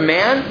there,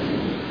 man?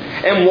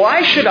 And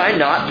why should I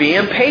not be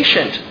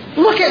impatient?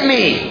 Look at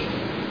me.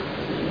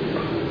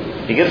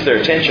 He gets their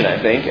attention, I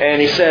think,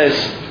 and he says,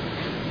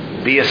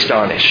 be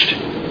astonished.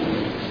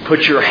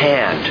 Put your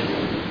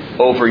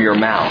hand over your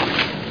mouth.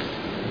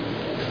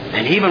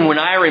 And even when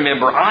I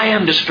remember, I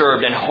am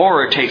disturbed and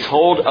horror takes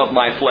hold of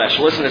my flesh.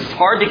 Listen, it's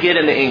hard to get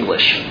in the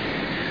English.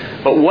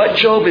 But what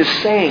Job is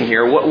saying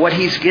here, what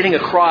he's getting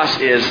across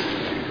is,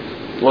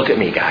 look at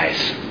me, guys.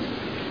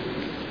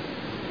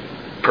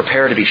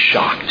 Prepare to be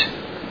shocked.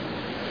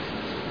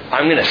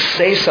 I'm going to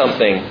say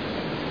something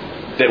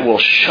that will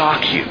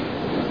shock you.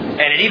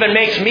 And it even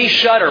makes me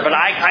shudder, but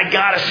I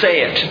got to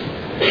say it.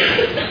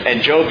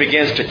 And Job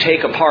begins to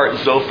take apart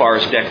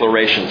Zophar's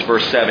declarations.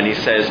 Verse 7, he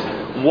says,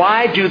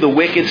 why do the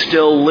wicked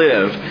still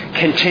live,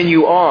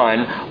 continue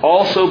on,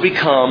 also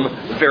become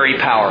very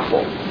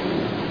powerful?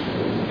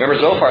 Remember,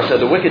 Zophar said,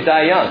 the wicked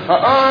die young.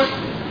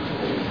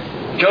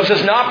 Job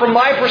says, not from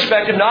my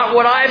perspective, not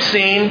what I've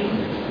seen.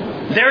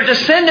 Their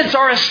descendants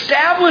are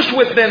established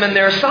with them in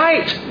their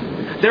sight.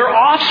 Their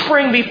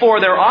offspring before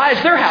their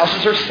eyes. Their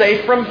houses are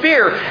safe from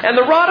fear. And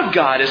the rod of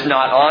God is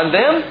not on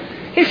them.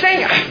 He's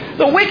saying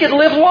the wicked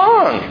live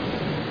long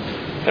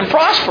and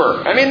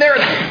prosper. I mean,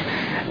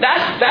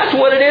 that's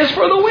what it is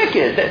for the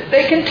wicked.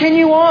 They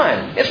continue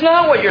on. It's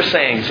not what you're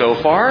saying so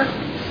far.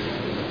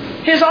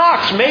 His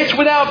ox mates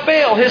without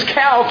fail. His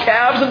cow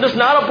calves and does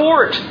not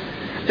abort.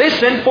 They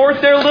send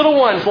forth their little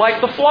ones like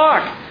the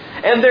flock.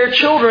 And their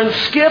children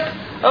skip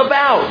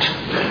about.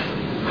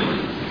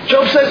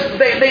 Job says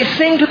they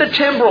sing to the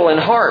timbrel and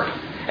harp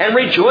and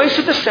rejoice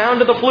at the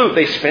sound of the flute.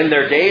 They spend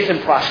their days in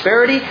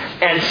prosperity,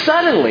 and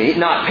suddenly,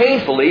 not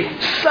painfully,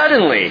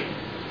 suddenly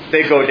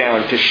they go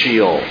down to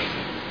Sheol.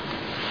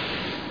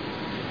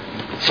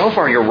 So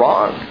far you're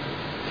wrong.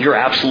 You're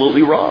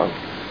absolutely wrong.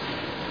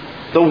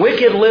 The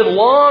wicked live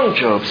long,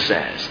 Job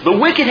says. The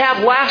wicked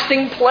have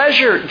lasting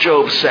pleasure,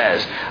 Job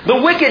says.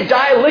 The wicked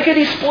die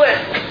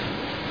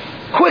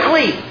lickety-split.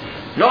 Quickly.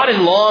 Not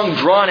in long,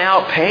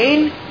 drawn-out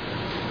pain.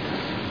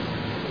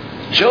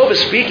 Job is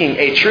speaking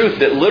a truth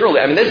that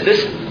literally,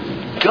 this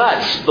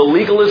guts the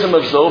legalism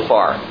of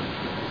Zophar.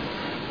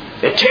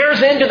 It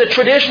tears into the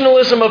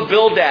traditionalism of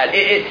Bildad.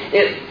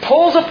 It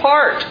pulls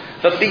apart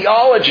the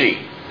theology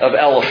of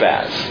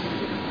Eliphaz.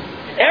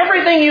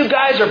 Everything you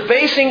guys are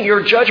basing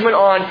your judgment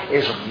on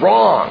is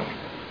wrong,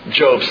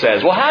 Job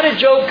says. Well, how did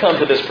Job come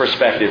to this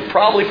perspective?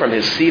 Probably from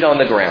his seat on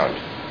the ground.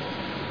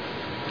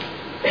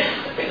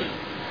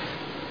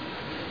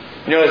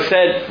 You know, it's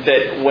said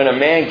that when a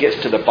man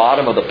gets to the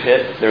bottom of the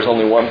pit, there's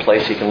only one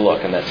place he can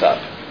look, and that's up.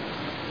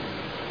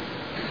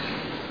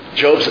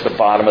 Job's at the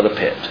bottom of the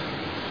pit.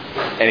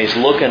 And he's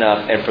looking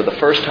up, and for the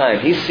first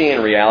time, he's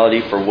seeing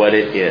reality for what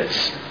it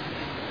is.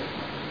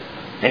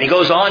 And he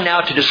goes on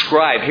now to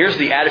describe, here's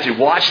the attitude,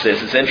 watch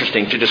this, it's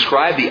interesting, to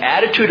describe the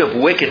attitude of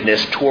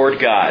wickedness toward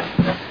God.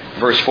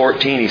 Verse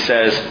 14, he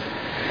says,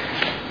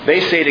 they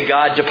say to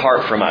God,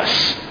 depart from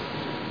us.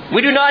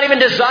 We do not even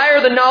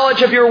desire the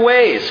knowledge of your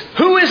ways.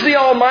 Who is the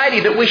Almighty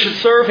that we should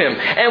serve Him?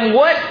 And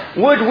what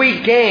would we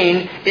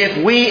gain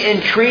if we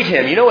entreat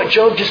Him? You know what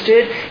Job just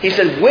did? He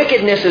said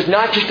wickedness is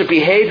not just a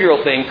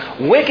behavioral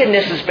thing.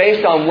 Wickedness is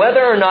based on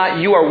whether or not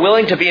you are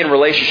willing to be in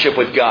relationship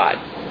with God.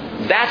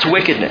 That's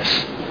wickedness.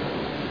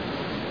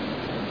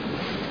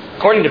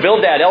 According to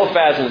Bildad,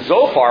 Eliphaz, and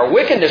Zophar,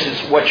 wickedness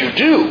is what you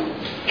do.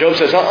 Job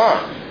says,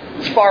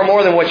 It's far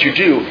more than what you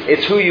do.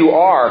 It's who you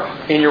are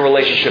in your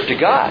relationship to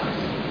God.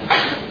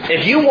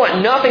 If you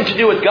want nothing to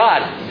do with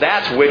God,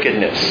 that's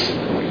wickedness.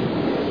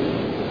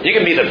 You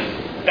can be the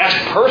best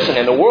person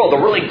in the world, a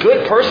really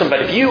good person,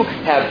 but if you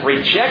have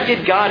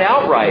rejected God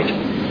outright,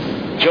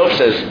 Job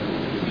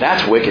says,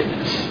 that's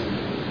wickedness.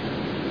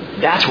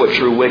 That's what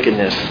true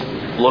wickedness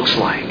looks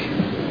like.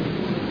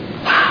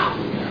 Wow.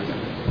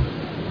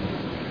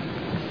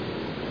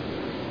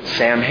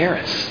 Sam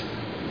Harris,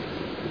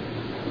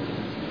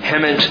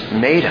 Hemant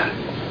Mehta,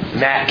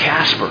 Matt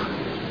Casper,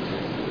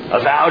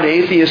 avowed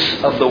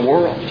atheists of the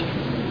world.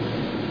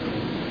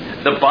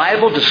 The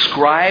Bible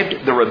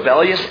described the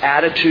rebellious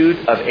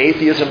attitude of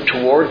atheism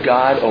toward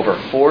God over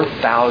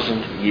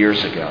 4,000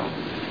 years ago.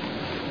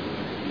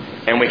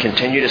 And we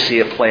continue to see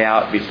it play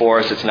out before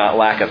us. It's not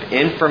lack of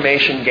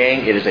information,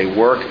 gang. It is a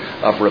work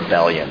of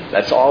rebellion.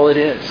 That's all it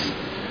is.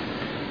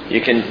 You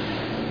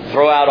can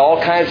throw out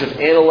all kinds of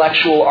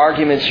intellectual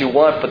arguments you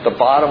want, but the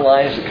bottom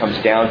line is it comes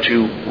down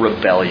to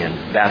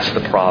rebellion. That's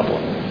the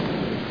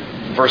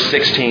problem. Verse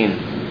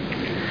 16.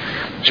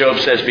 Job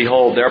says,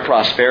 behold, their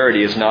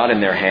prosperity is not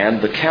in their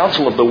hand. The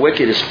counsel of the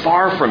wicked is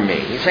far from me.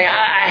 He's saying,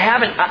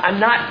 I'm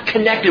not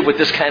connected with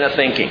this kind of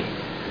thinking.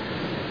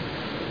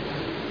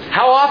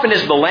 How often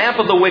is the lamp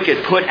of the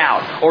wicked put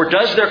out? Or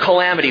does their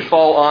calamity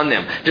fall on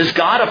them? Does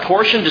God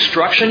apportion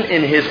destruction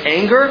in His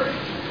anger?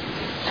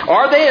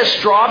 Are they as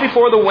straw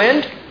before the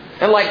wind?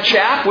 And like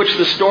chaff which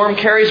the storm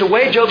carries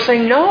away? Job's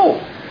saying,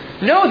 no,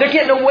 they're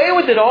getting away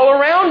with it all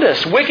around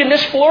us.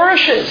 Wickedness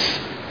flourishes.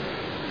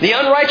 The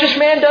unrighteous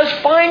man does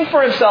fine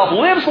for himself,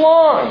 lives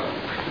long,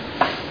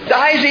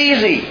 dies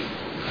easy,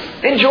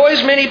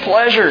 enjoys many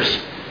pleasures.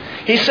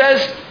 He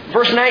says,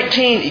 verse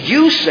 19,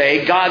 you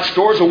say God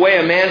stores away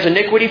a man's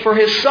iniquity for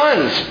his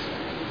sons.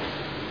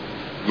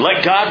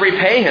 Let God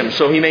repay him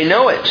so he may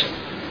know it.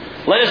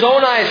 Let his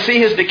own eyes see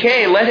his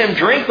decay. Let him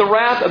drink the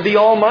wrath of the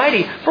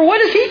Almighty. For what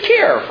does He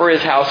care for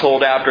his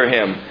household after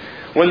him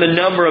when the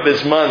number of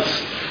his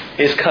months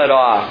is cut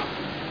off?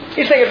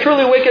 He's saying a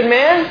truly wicked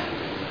man,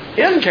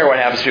 he doesn't care what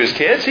happens to his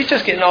kids. He's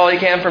just getting all he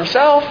can for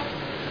himself.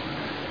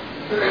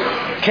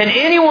 Can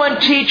anyone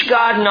teach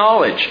God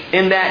knowledge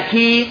in that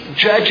He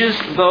judges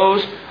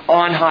those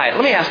on high?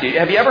 Let me ask you,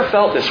 have you ever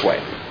felt this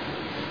way?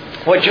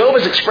 What Job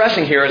is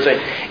expressing here is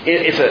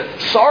it's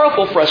a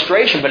sorrowful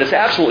frustration, but it's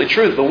absolutely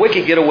true. The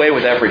wicked get away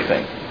with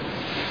everything.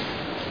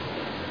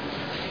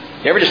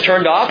 You ever just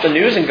turned off the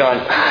news and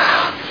gone,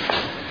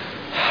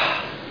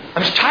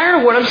 I'm just tired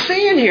of what I'm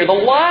seeing here. The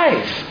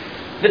lies,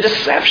 the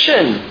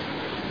deception,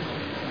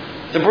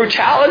 the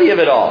brutality of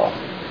it all.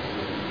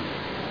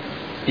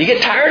 You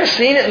get tired of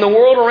seeing it in the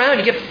world around.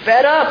 You get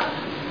fed up.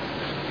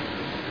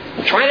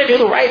 I'm trying to do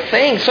the right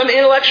thing. Some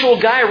intellectual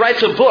guy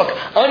writes a book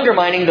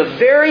undermining the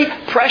very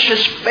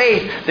precious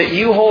faith that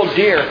you hold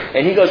dear.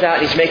 And he goes out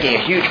and he's making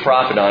a huge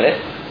profit on it.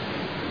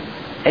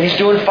 And he's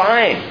doing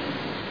fine.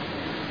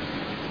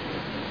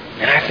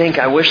 And I think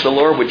I wish the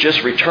Lord would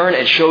just return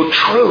and show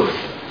truth.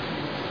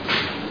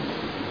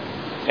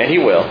 And He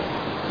will.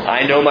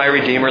 I know my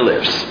Redeemer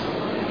lives.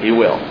 He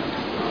will.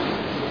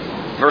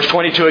 Verse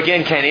 22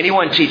 again, can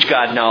anyone teach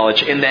God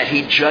knowledge in that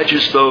He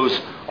judges those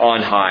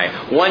on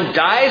high? One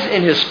dies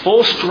in his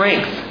full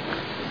strength,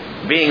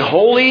 being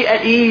wholly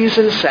at ease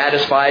and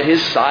satisfied.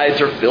 His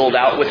sides are filled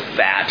out with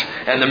fat,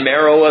 and the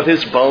marrow of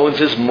his bones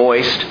is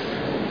moist.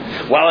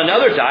 While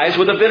another dies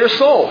with a bitter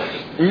soul,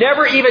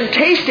 never even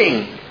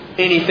tasting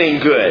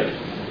anything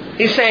good.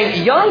 He's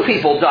saying young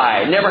people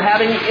die, never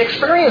having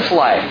experienced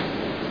life.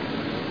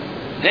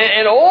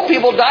 And old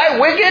people die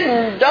wicked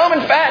and dumb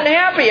and fat and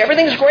happy.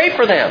 Everything's great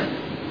for them.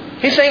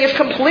 He's saying it's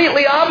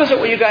completely opposite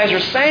what you guys are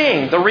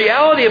saying. The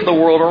reality of the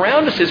world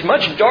around us is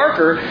much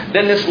darker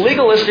than this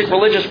legalistic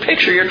religious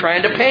picture you're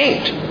trying to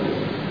paint.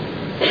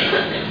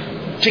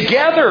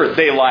 Together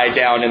they lie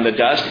down in the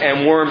dust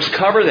and worms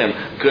cover them.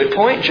 Good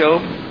point,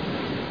 Job.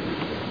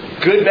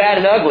 good, bad,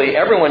 and ugly,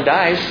 everyone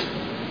dies.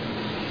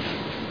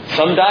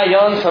 Some die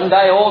young, some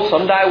die old,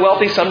 some die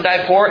wealthy, some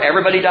die poor.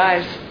 Everybody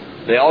dies.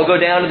 They all go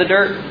down to the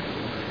dirt.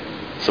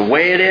 It's the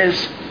way it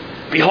is.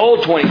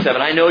 Behold,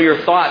 27, I know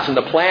your thoughts and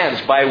the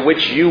plans by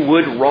which you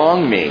would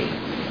wrong me.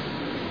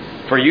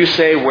 For you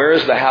say, where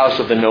is the house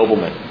of the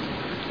nobleman?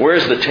 Where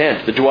is the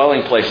tent, the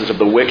dwelling places of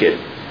the wicked?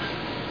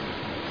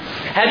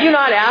 Have you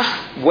not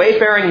asked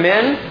wayfaring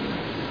men?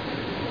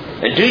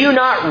 And do you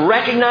not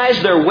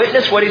recognize their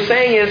witness? What he's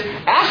saying is,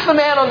 ask the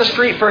man on the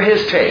street for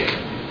his take.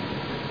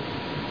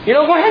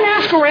 Go ahead and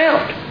ask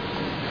around.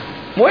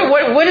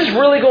 What is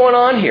really going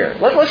on here?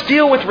 Let's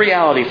deal with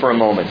reality for a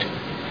moment.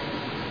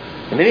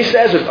 And then he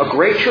says a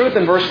great truth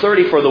in verse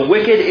 30, for the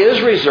wicked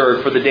is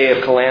reserved for the day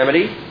of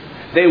calamity.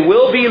 They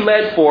will be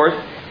led forth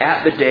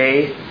at the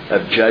day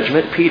of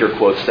judgment. Peter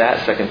quotes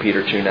that, 2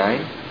 Peter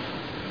 2:9.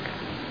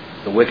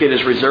 The wicked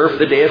is reserved for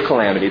the day of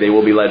calamity. They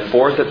will be led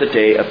forth at the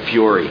day of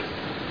fury.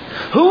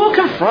 Who will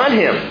confront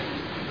him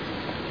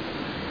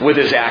with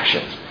his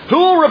actions? Who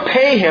will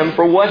repay him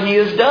for what he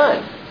has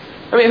done?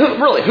 I mean,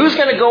 who's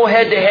going to go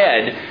head to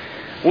head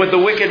with the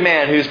wicked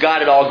man who's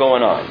got it all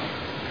going on?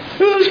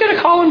 Who's going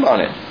to call him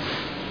on it?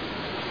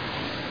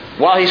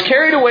 While he's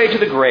carried away to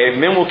the grave,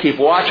 men will keep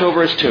watch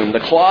over his tomb.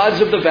 The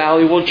clods of the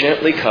valley will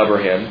gently cover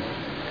him.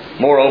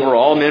 Moreover,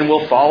 all men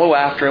will follow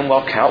after him,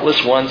 while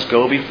countless ones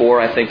go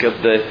before. I think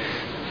of the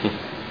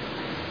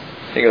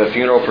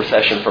funeral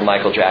procession for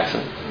Michael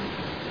Jackson.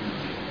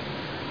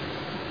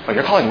 Oh,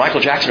 you're calling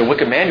Michael Jackson a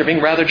wicked man? You're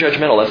being rather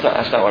judgmental.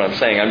 That's not what I'm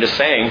saying. I'm just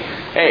saying,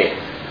 hey,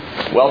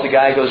 wealthy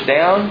guy goes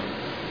down.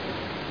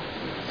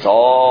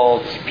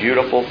 It's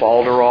beautiful,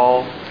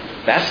 falderall.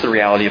 That's the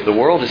reality of the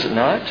world, is it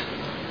not?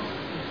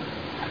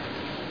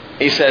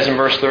 He says in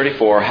verse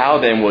 34, how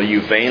then will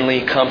you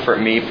vainly comfort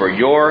me, for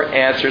your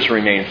answers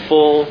remain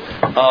full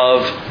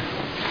of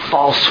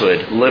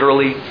falsehood,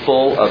 literally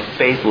full of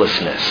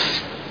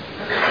faithlessness.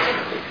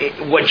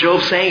 What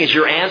Job's saying is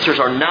your answers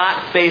are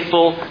not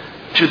faithful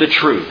to the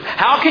truth.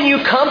 How can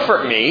you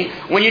comfort me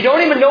when you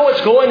don't even know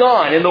what's going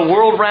on in the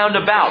world round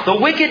about? The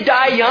wicked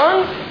die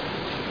young?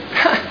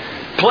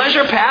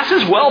 Pleasure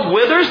passes, wealth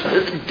withers,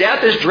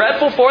 death is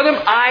dreadful for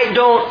them? I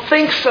don't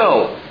think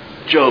so,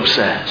 Job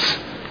says.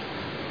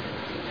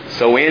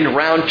 So we end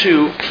round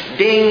 2,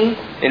 ding,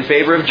 in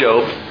favor of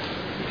Job.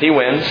 He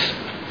wins.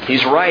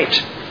 He's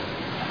right.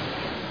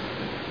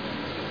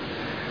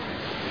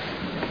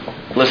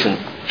 Listen,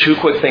 2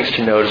 quick things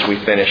to note as we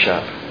finish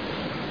up.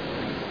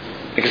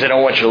 Because I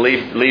don't want you to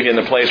leave you in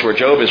the place where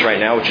Job is right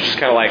now, which is just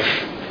kind of like,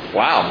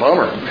 wow,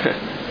 bummer.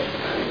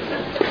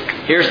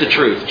 Here's the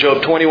truth.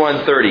 Job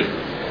 21:30.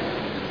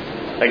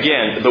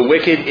 Again, the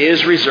wicked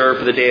is reserved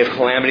for the day of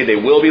calamity. They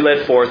will be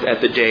led forth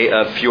at the day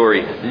of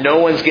fury. No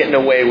one's getting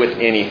away with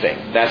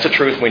anything. That's a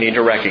truth we need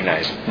to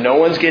recognize. No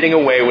one's getting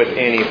away with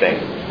anything.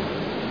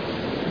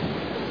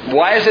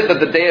 Why is it that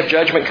the day of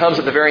judgment comes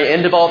at the very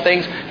end of all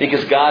things?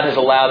 Because God has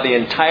allowed the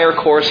entire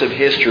course of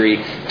history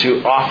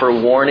to offer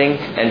warning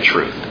and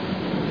truth.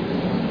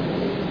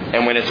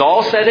 And when it's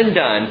all said and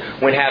done,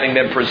 when having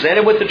been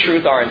presented with the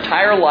truth our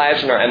entire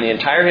lives and the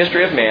entire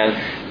history of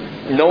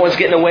man, no one's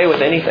getting away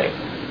with anything.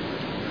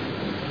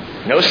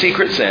 No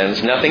secret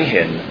sins, nothing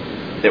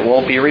hidden that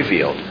won't be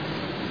revealed.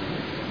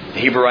 The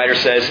Hebrew writer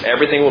says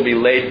everything will be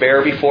laid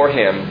bare before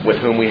Him with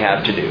whom we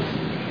have to do.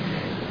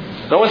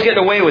 No one's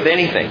getting away with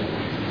anything.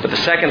 But the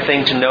second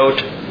thing to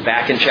note,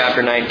 back in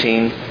chapter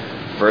 19,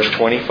 verse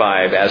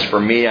 25, as for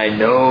me, I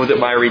know that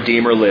my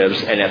Redeemer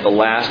lives, and at the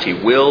last He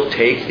will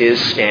take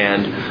His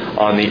stand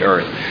on the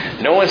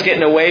earth. No one's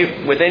getting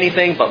away with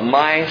anything, but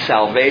my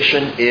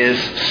salvation is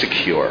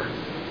secure.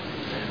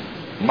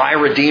 My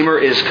Redeemer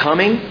is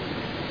coming.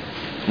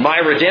 My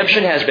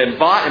redemption has been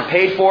bought and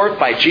paid for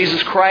by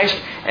Jesus Christ,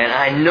 and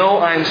I know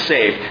I'm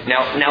saved.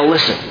 Now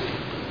listen.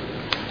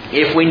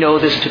 If we know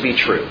this to be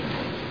true,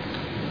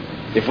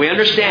 if we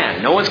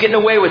understand no one's getting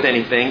away with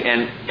anything,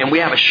 and we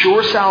have a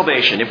sure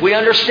salvation, if we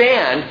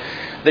understand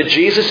that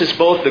Jesus is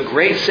both the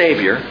great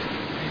Savior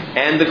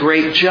and the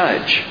great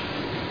Judge,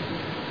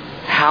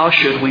 how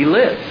should we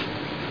live?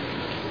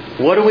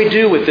 What do we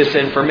do with this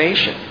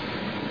information?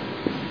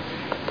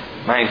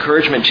 My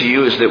encouragement to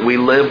you is that we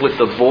live with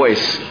the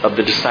voice of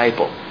the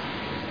disciple.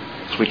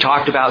 As we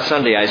talked about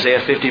Sunday,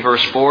 Isaiah 50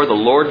 verse 4, the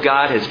Lord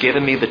God has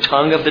given me the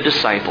tongue of the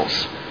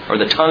disciples, or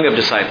the tongue of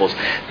disciples,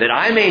 that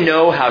I may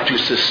know how to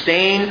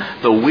sustain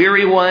the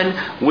weary one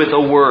with a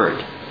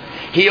word.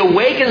 He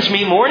awakens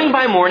me morning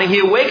by morning. He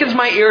awakens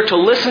my ear to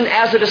listen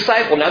as a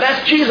disciple. Now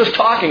that's Jesus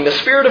talking, the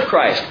Spirit of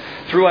Christ,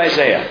 through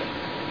Isaiah.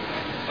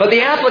 But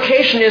the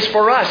application is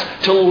for us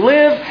to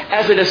live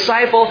as a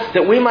disciple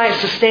that we might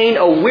sustain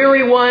a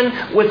weary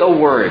one with a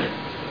word.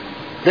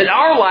 That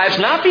our lives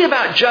not be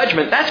about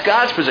judgment. That's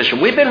God's position.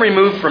 We've been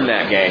removed from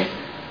that, gang.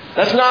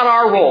 That's not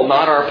our role,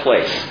 not our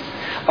place.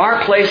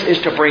 Our place is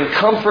to bring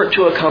comfort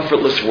to a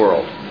comfortless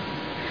world.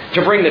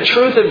 To bring the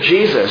truth of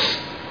Jesus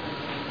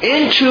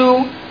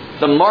into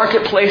the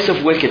marketplace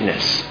of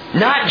wickedness.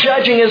 Not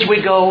judging as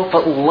we go,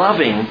 but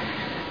loving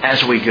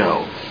as we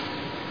go.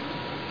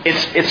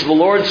 It's the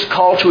Lord's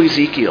call to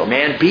Ezekiel.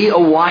 Man, be a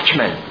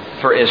watchman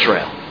for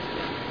Israel.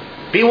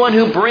 Be one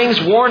who brings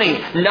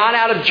warning, not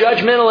out of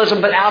judgmentalism,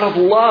 but out of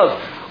love.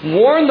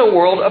 Warn the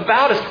world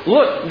about us.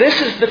 Look, this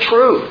is the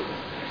truth.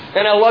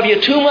 And I love you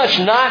too much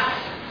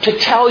not to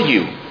tell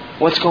you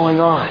what's going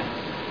on.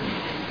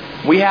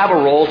 We have a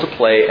role to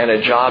play and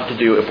a job to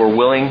do if we're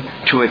willing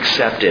to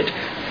accept it.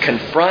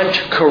 Confront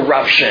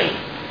corruption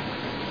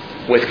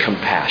with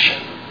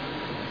compassion.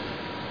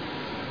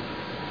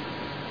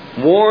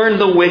 Warn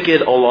the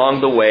wicked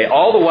along the way,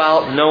 all the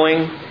while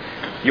knowing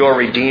your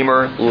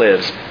Redeemer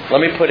lives. Let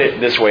me put it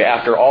this way.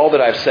 After all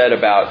that I've said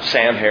about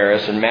Sam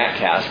Harris and Matt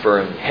Casper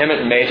and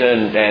Hemant Mehta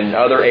and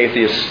other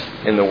atheists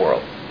in the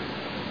world,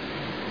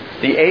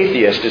 the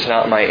atheist is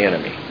not my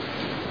enemy.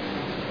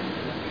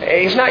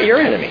 He's not your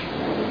enemy.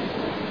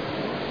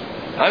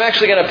 I'm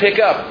actually going to pick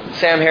up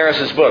Sam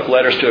Harris's book,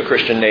 Letters to a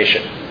Christian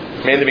Nation,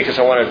 mainly because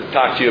I want to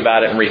talk to you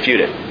about it and refute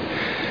it.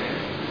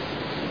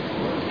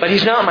 But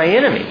he's not my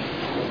enemy.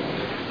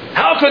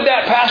 How could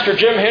that Pastor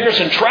Jim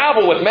Henderson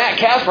travel with Matt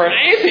Casper, an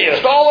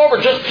atheist, all over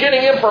just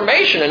getting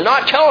information and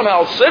not tell him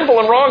how sinful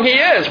and wrong he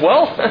is?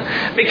 Well,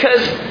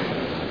 because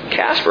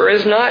Casper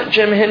is not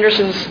Jim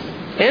Henderson's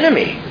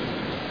enemy.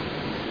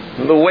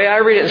 The way I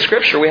read it in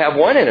Scripture, we have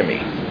one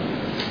enemy.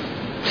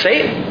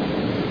 Satan.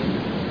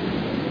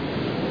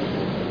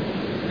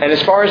 And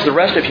as far as the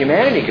rest of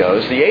humanity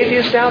goes, the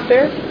atheist out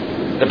there,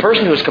 the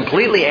person who is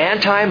completely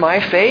anti my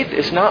faith,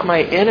 is not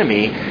my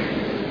enemy.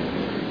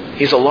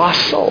 He's a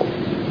lost soul.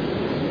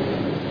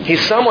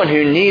 He's someone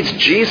who needs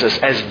Jesus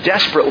as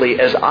desperately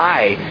as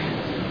I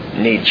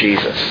need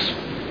Jesus.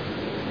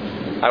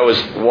 I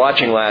was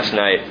watching last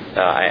night,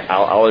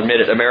 I'll admit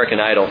it, American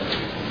Idol.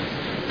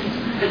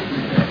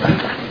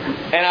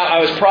 And I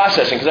was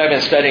processing, because I've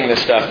been studying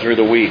this stuff through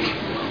the week.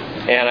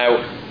 And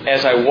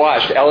as I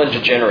watched, Ellen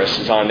DeGeneres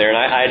is on there. And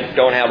I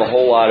don't have a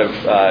whole lot of,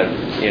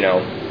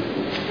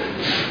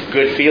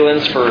 good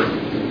feelings for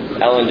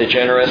Ellen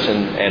DeGeneres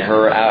and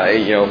her,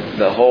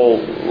 the whole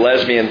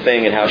lesbian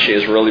thing and how she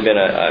has really been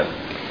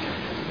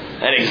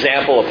an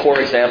example, a poor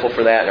example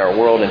for that in our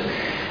world. And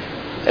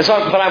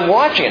so, but I'm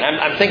watching it.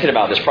 I'm thinking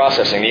about this,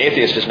 processing. The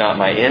atheist is not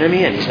my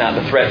enemy, and he's not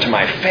the threat to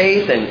my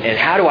faith. And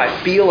how do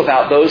I feel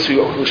about those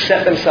who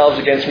set themselves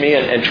against me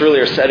and truly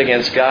are set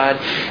against God?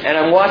 And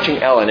I'm watching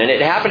Ellen, and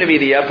it happened to be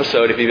the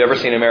episode, if you've ever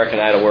seen American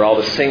Idol, where all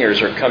the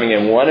singers are coming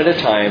in one at a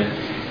time,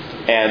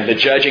 and the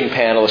judging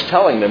panel is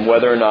telling them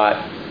whether or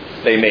not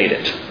they made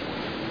it.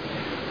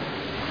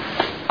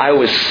 I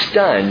was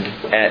stunned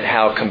at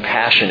how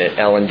compassionate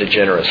Ellen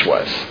DeGeneres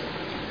was.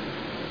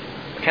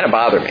 It kind of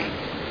bothered me.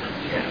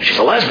 She's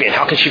a lesbian.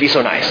 How can she be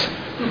so nice?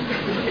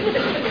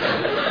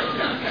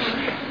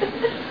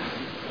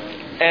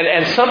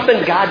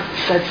 And God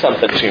said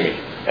something to me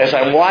as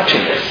I'm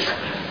watching this.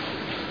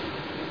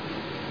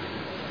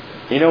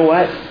 You know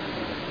what?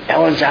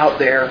 Ellen's out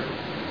there.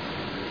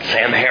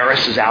 Sam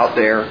Harris is out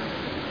there.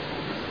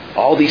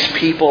 All these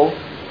people,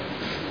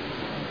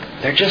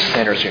 they're just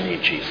sinners who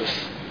need Jesus.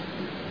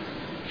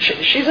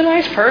 She's a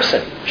nice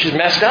person. She's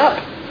messed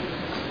up.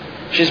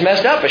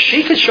 But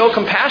she could show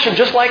compassion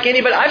just like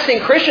anybody. I've seen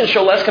Christians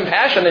show less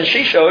compassion than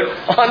she showed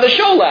on the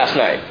show last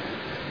night.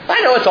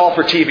 I know it's all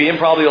for TV and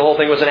probably the whole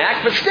thing was an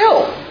act, but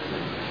still.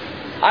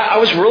 I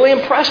was really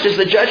impressed as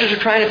the judges were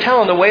trying to tell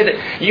them the way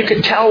that you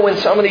could tell when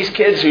some of these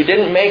kids who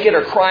didn't make it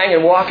are crying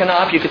and walking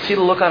off. You could see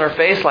the look on her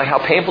face, like how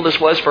painful this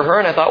was for her.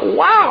 And I thought,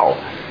 wow,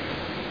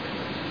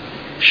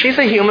 she's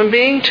a human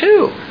being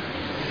too.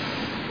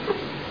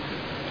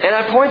 And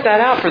I point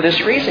that out for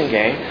this reason,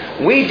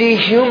 gang. We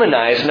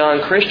dehumanize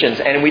non-Christians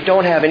and we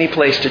don't have any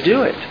place to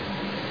do it.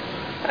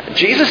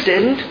 Jesus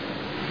didn't.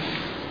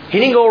 He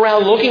didn't go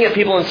around looking at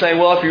people and saying,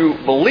 well, if you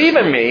believe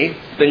in me,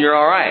 then you're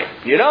all right.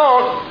 You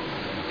don't?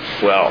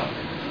 Well,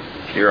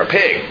 you're a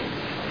pig.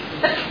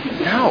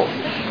 No.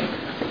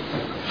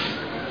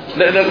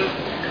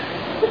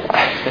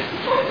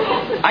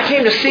 I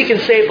came to seek and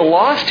save the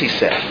lost, he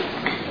said.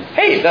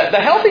 Hey, the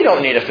healthy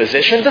don't need a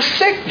physician, the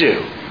sick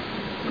do.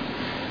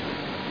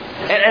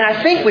 And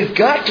I think we've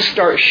got to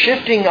start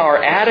shifting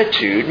our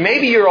attitude.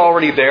 Maybe you're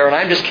already there and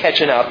I'm just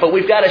catching up, but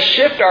we've got to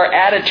shift our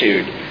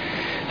attitude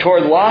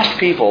toward lost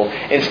people.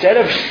 Instead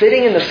of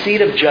sitting in the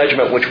seat of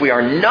judgment, which we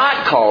are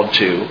not called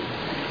to,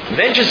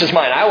 vengeance is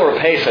mine, I will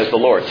repay, says the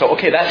Lord. So,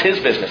 okay, that's His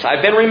business.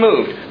 I've been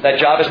removed. That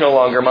job is no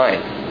longer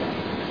mine.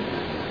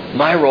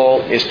 My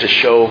role is to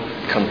show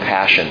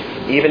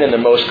compassion, even in the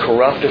most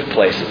corruptive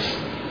places.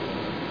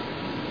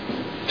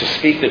 To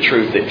speak the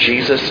truth that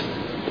Jesus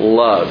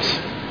loves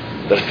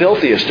the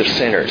filthiest of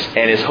sinners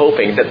and is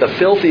hoping that the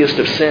filthiest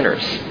of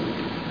sinners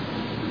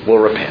will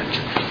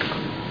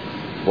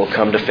repent, will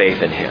come to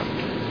faith in Him.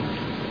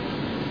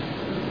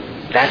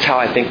 That's how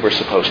I think we're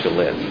supposed to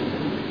live.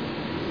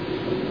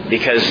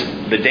 Because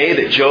the day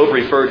that Job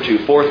referred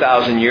to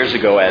 4,000 years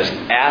ago as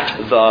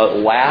at the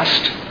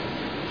last,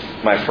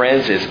 my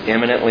friends, is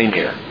imminently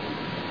near.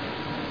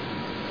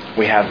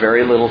 We have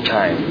very little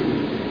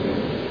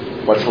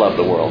time. Let's love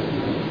the world.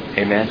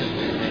 Amen?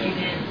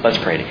 Let's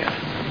pray together.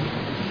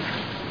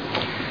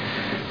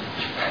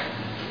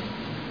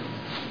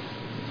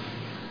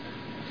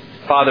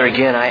 Father,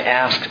 again, I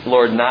ask,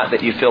 Lord, not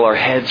that you fill our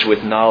heads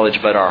with knowledge,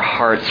 but our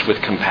hearts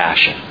with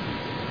compassion.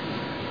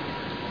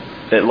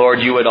 That,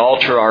 Lord, you would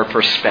alter our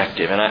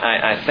perspective. And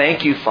I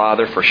thank you,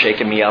 Father, for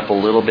shaking me up a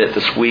little bit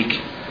this week.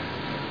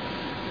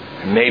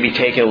 And maybe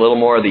taking a little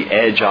more of the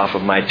edge off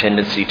of my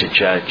tendency to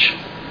judge.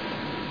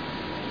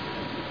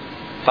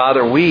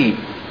 Father, we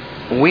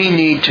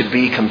need to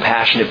be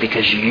compassionate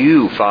because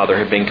you, Father,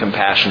 have been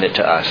compassionate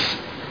to us.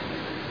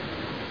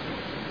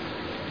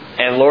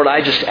 And Lord,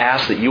 I just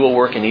ask that you will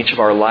work in each of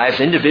our lives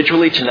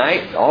individually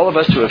tonight, all of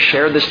us who have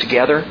shared this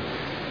together.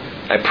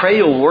 I pray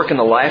you'll work in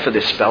the life of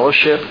this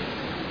fellowship,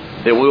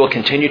 that we will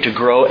continue to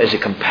grow as a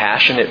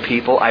compassionate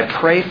people. I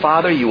pray,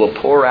 Father, you will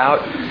pour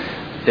out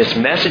this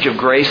message of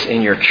grace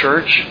in your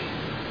church.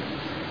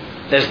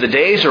 As the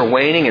days are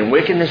waning and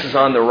wickedness is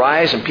on the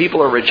rise and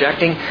people are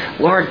rejecting,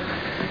 Lord,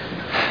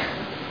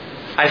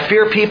 I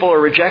fear people are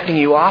rejecting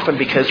you often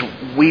because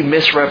we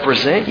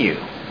misrepresent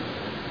you.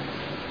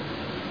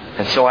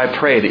 And so I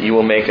pray that you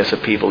will make us a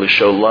people who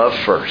show love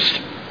first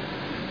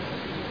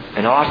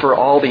and offer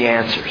all the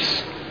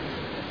answers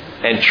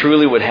and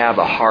truly would have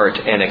a heart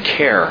and a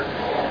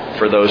care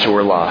for those who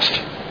are lost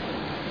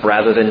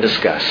rather than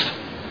disgust.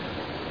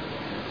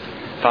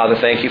 Father,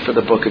 thank you for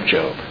the book of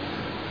Job.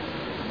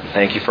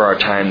 Thank you for our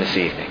time this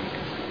evening.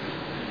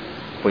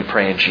 We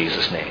pray in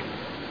Jesus' name.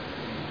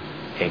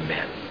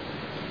 Amen.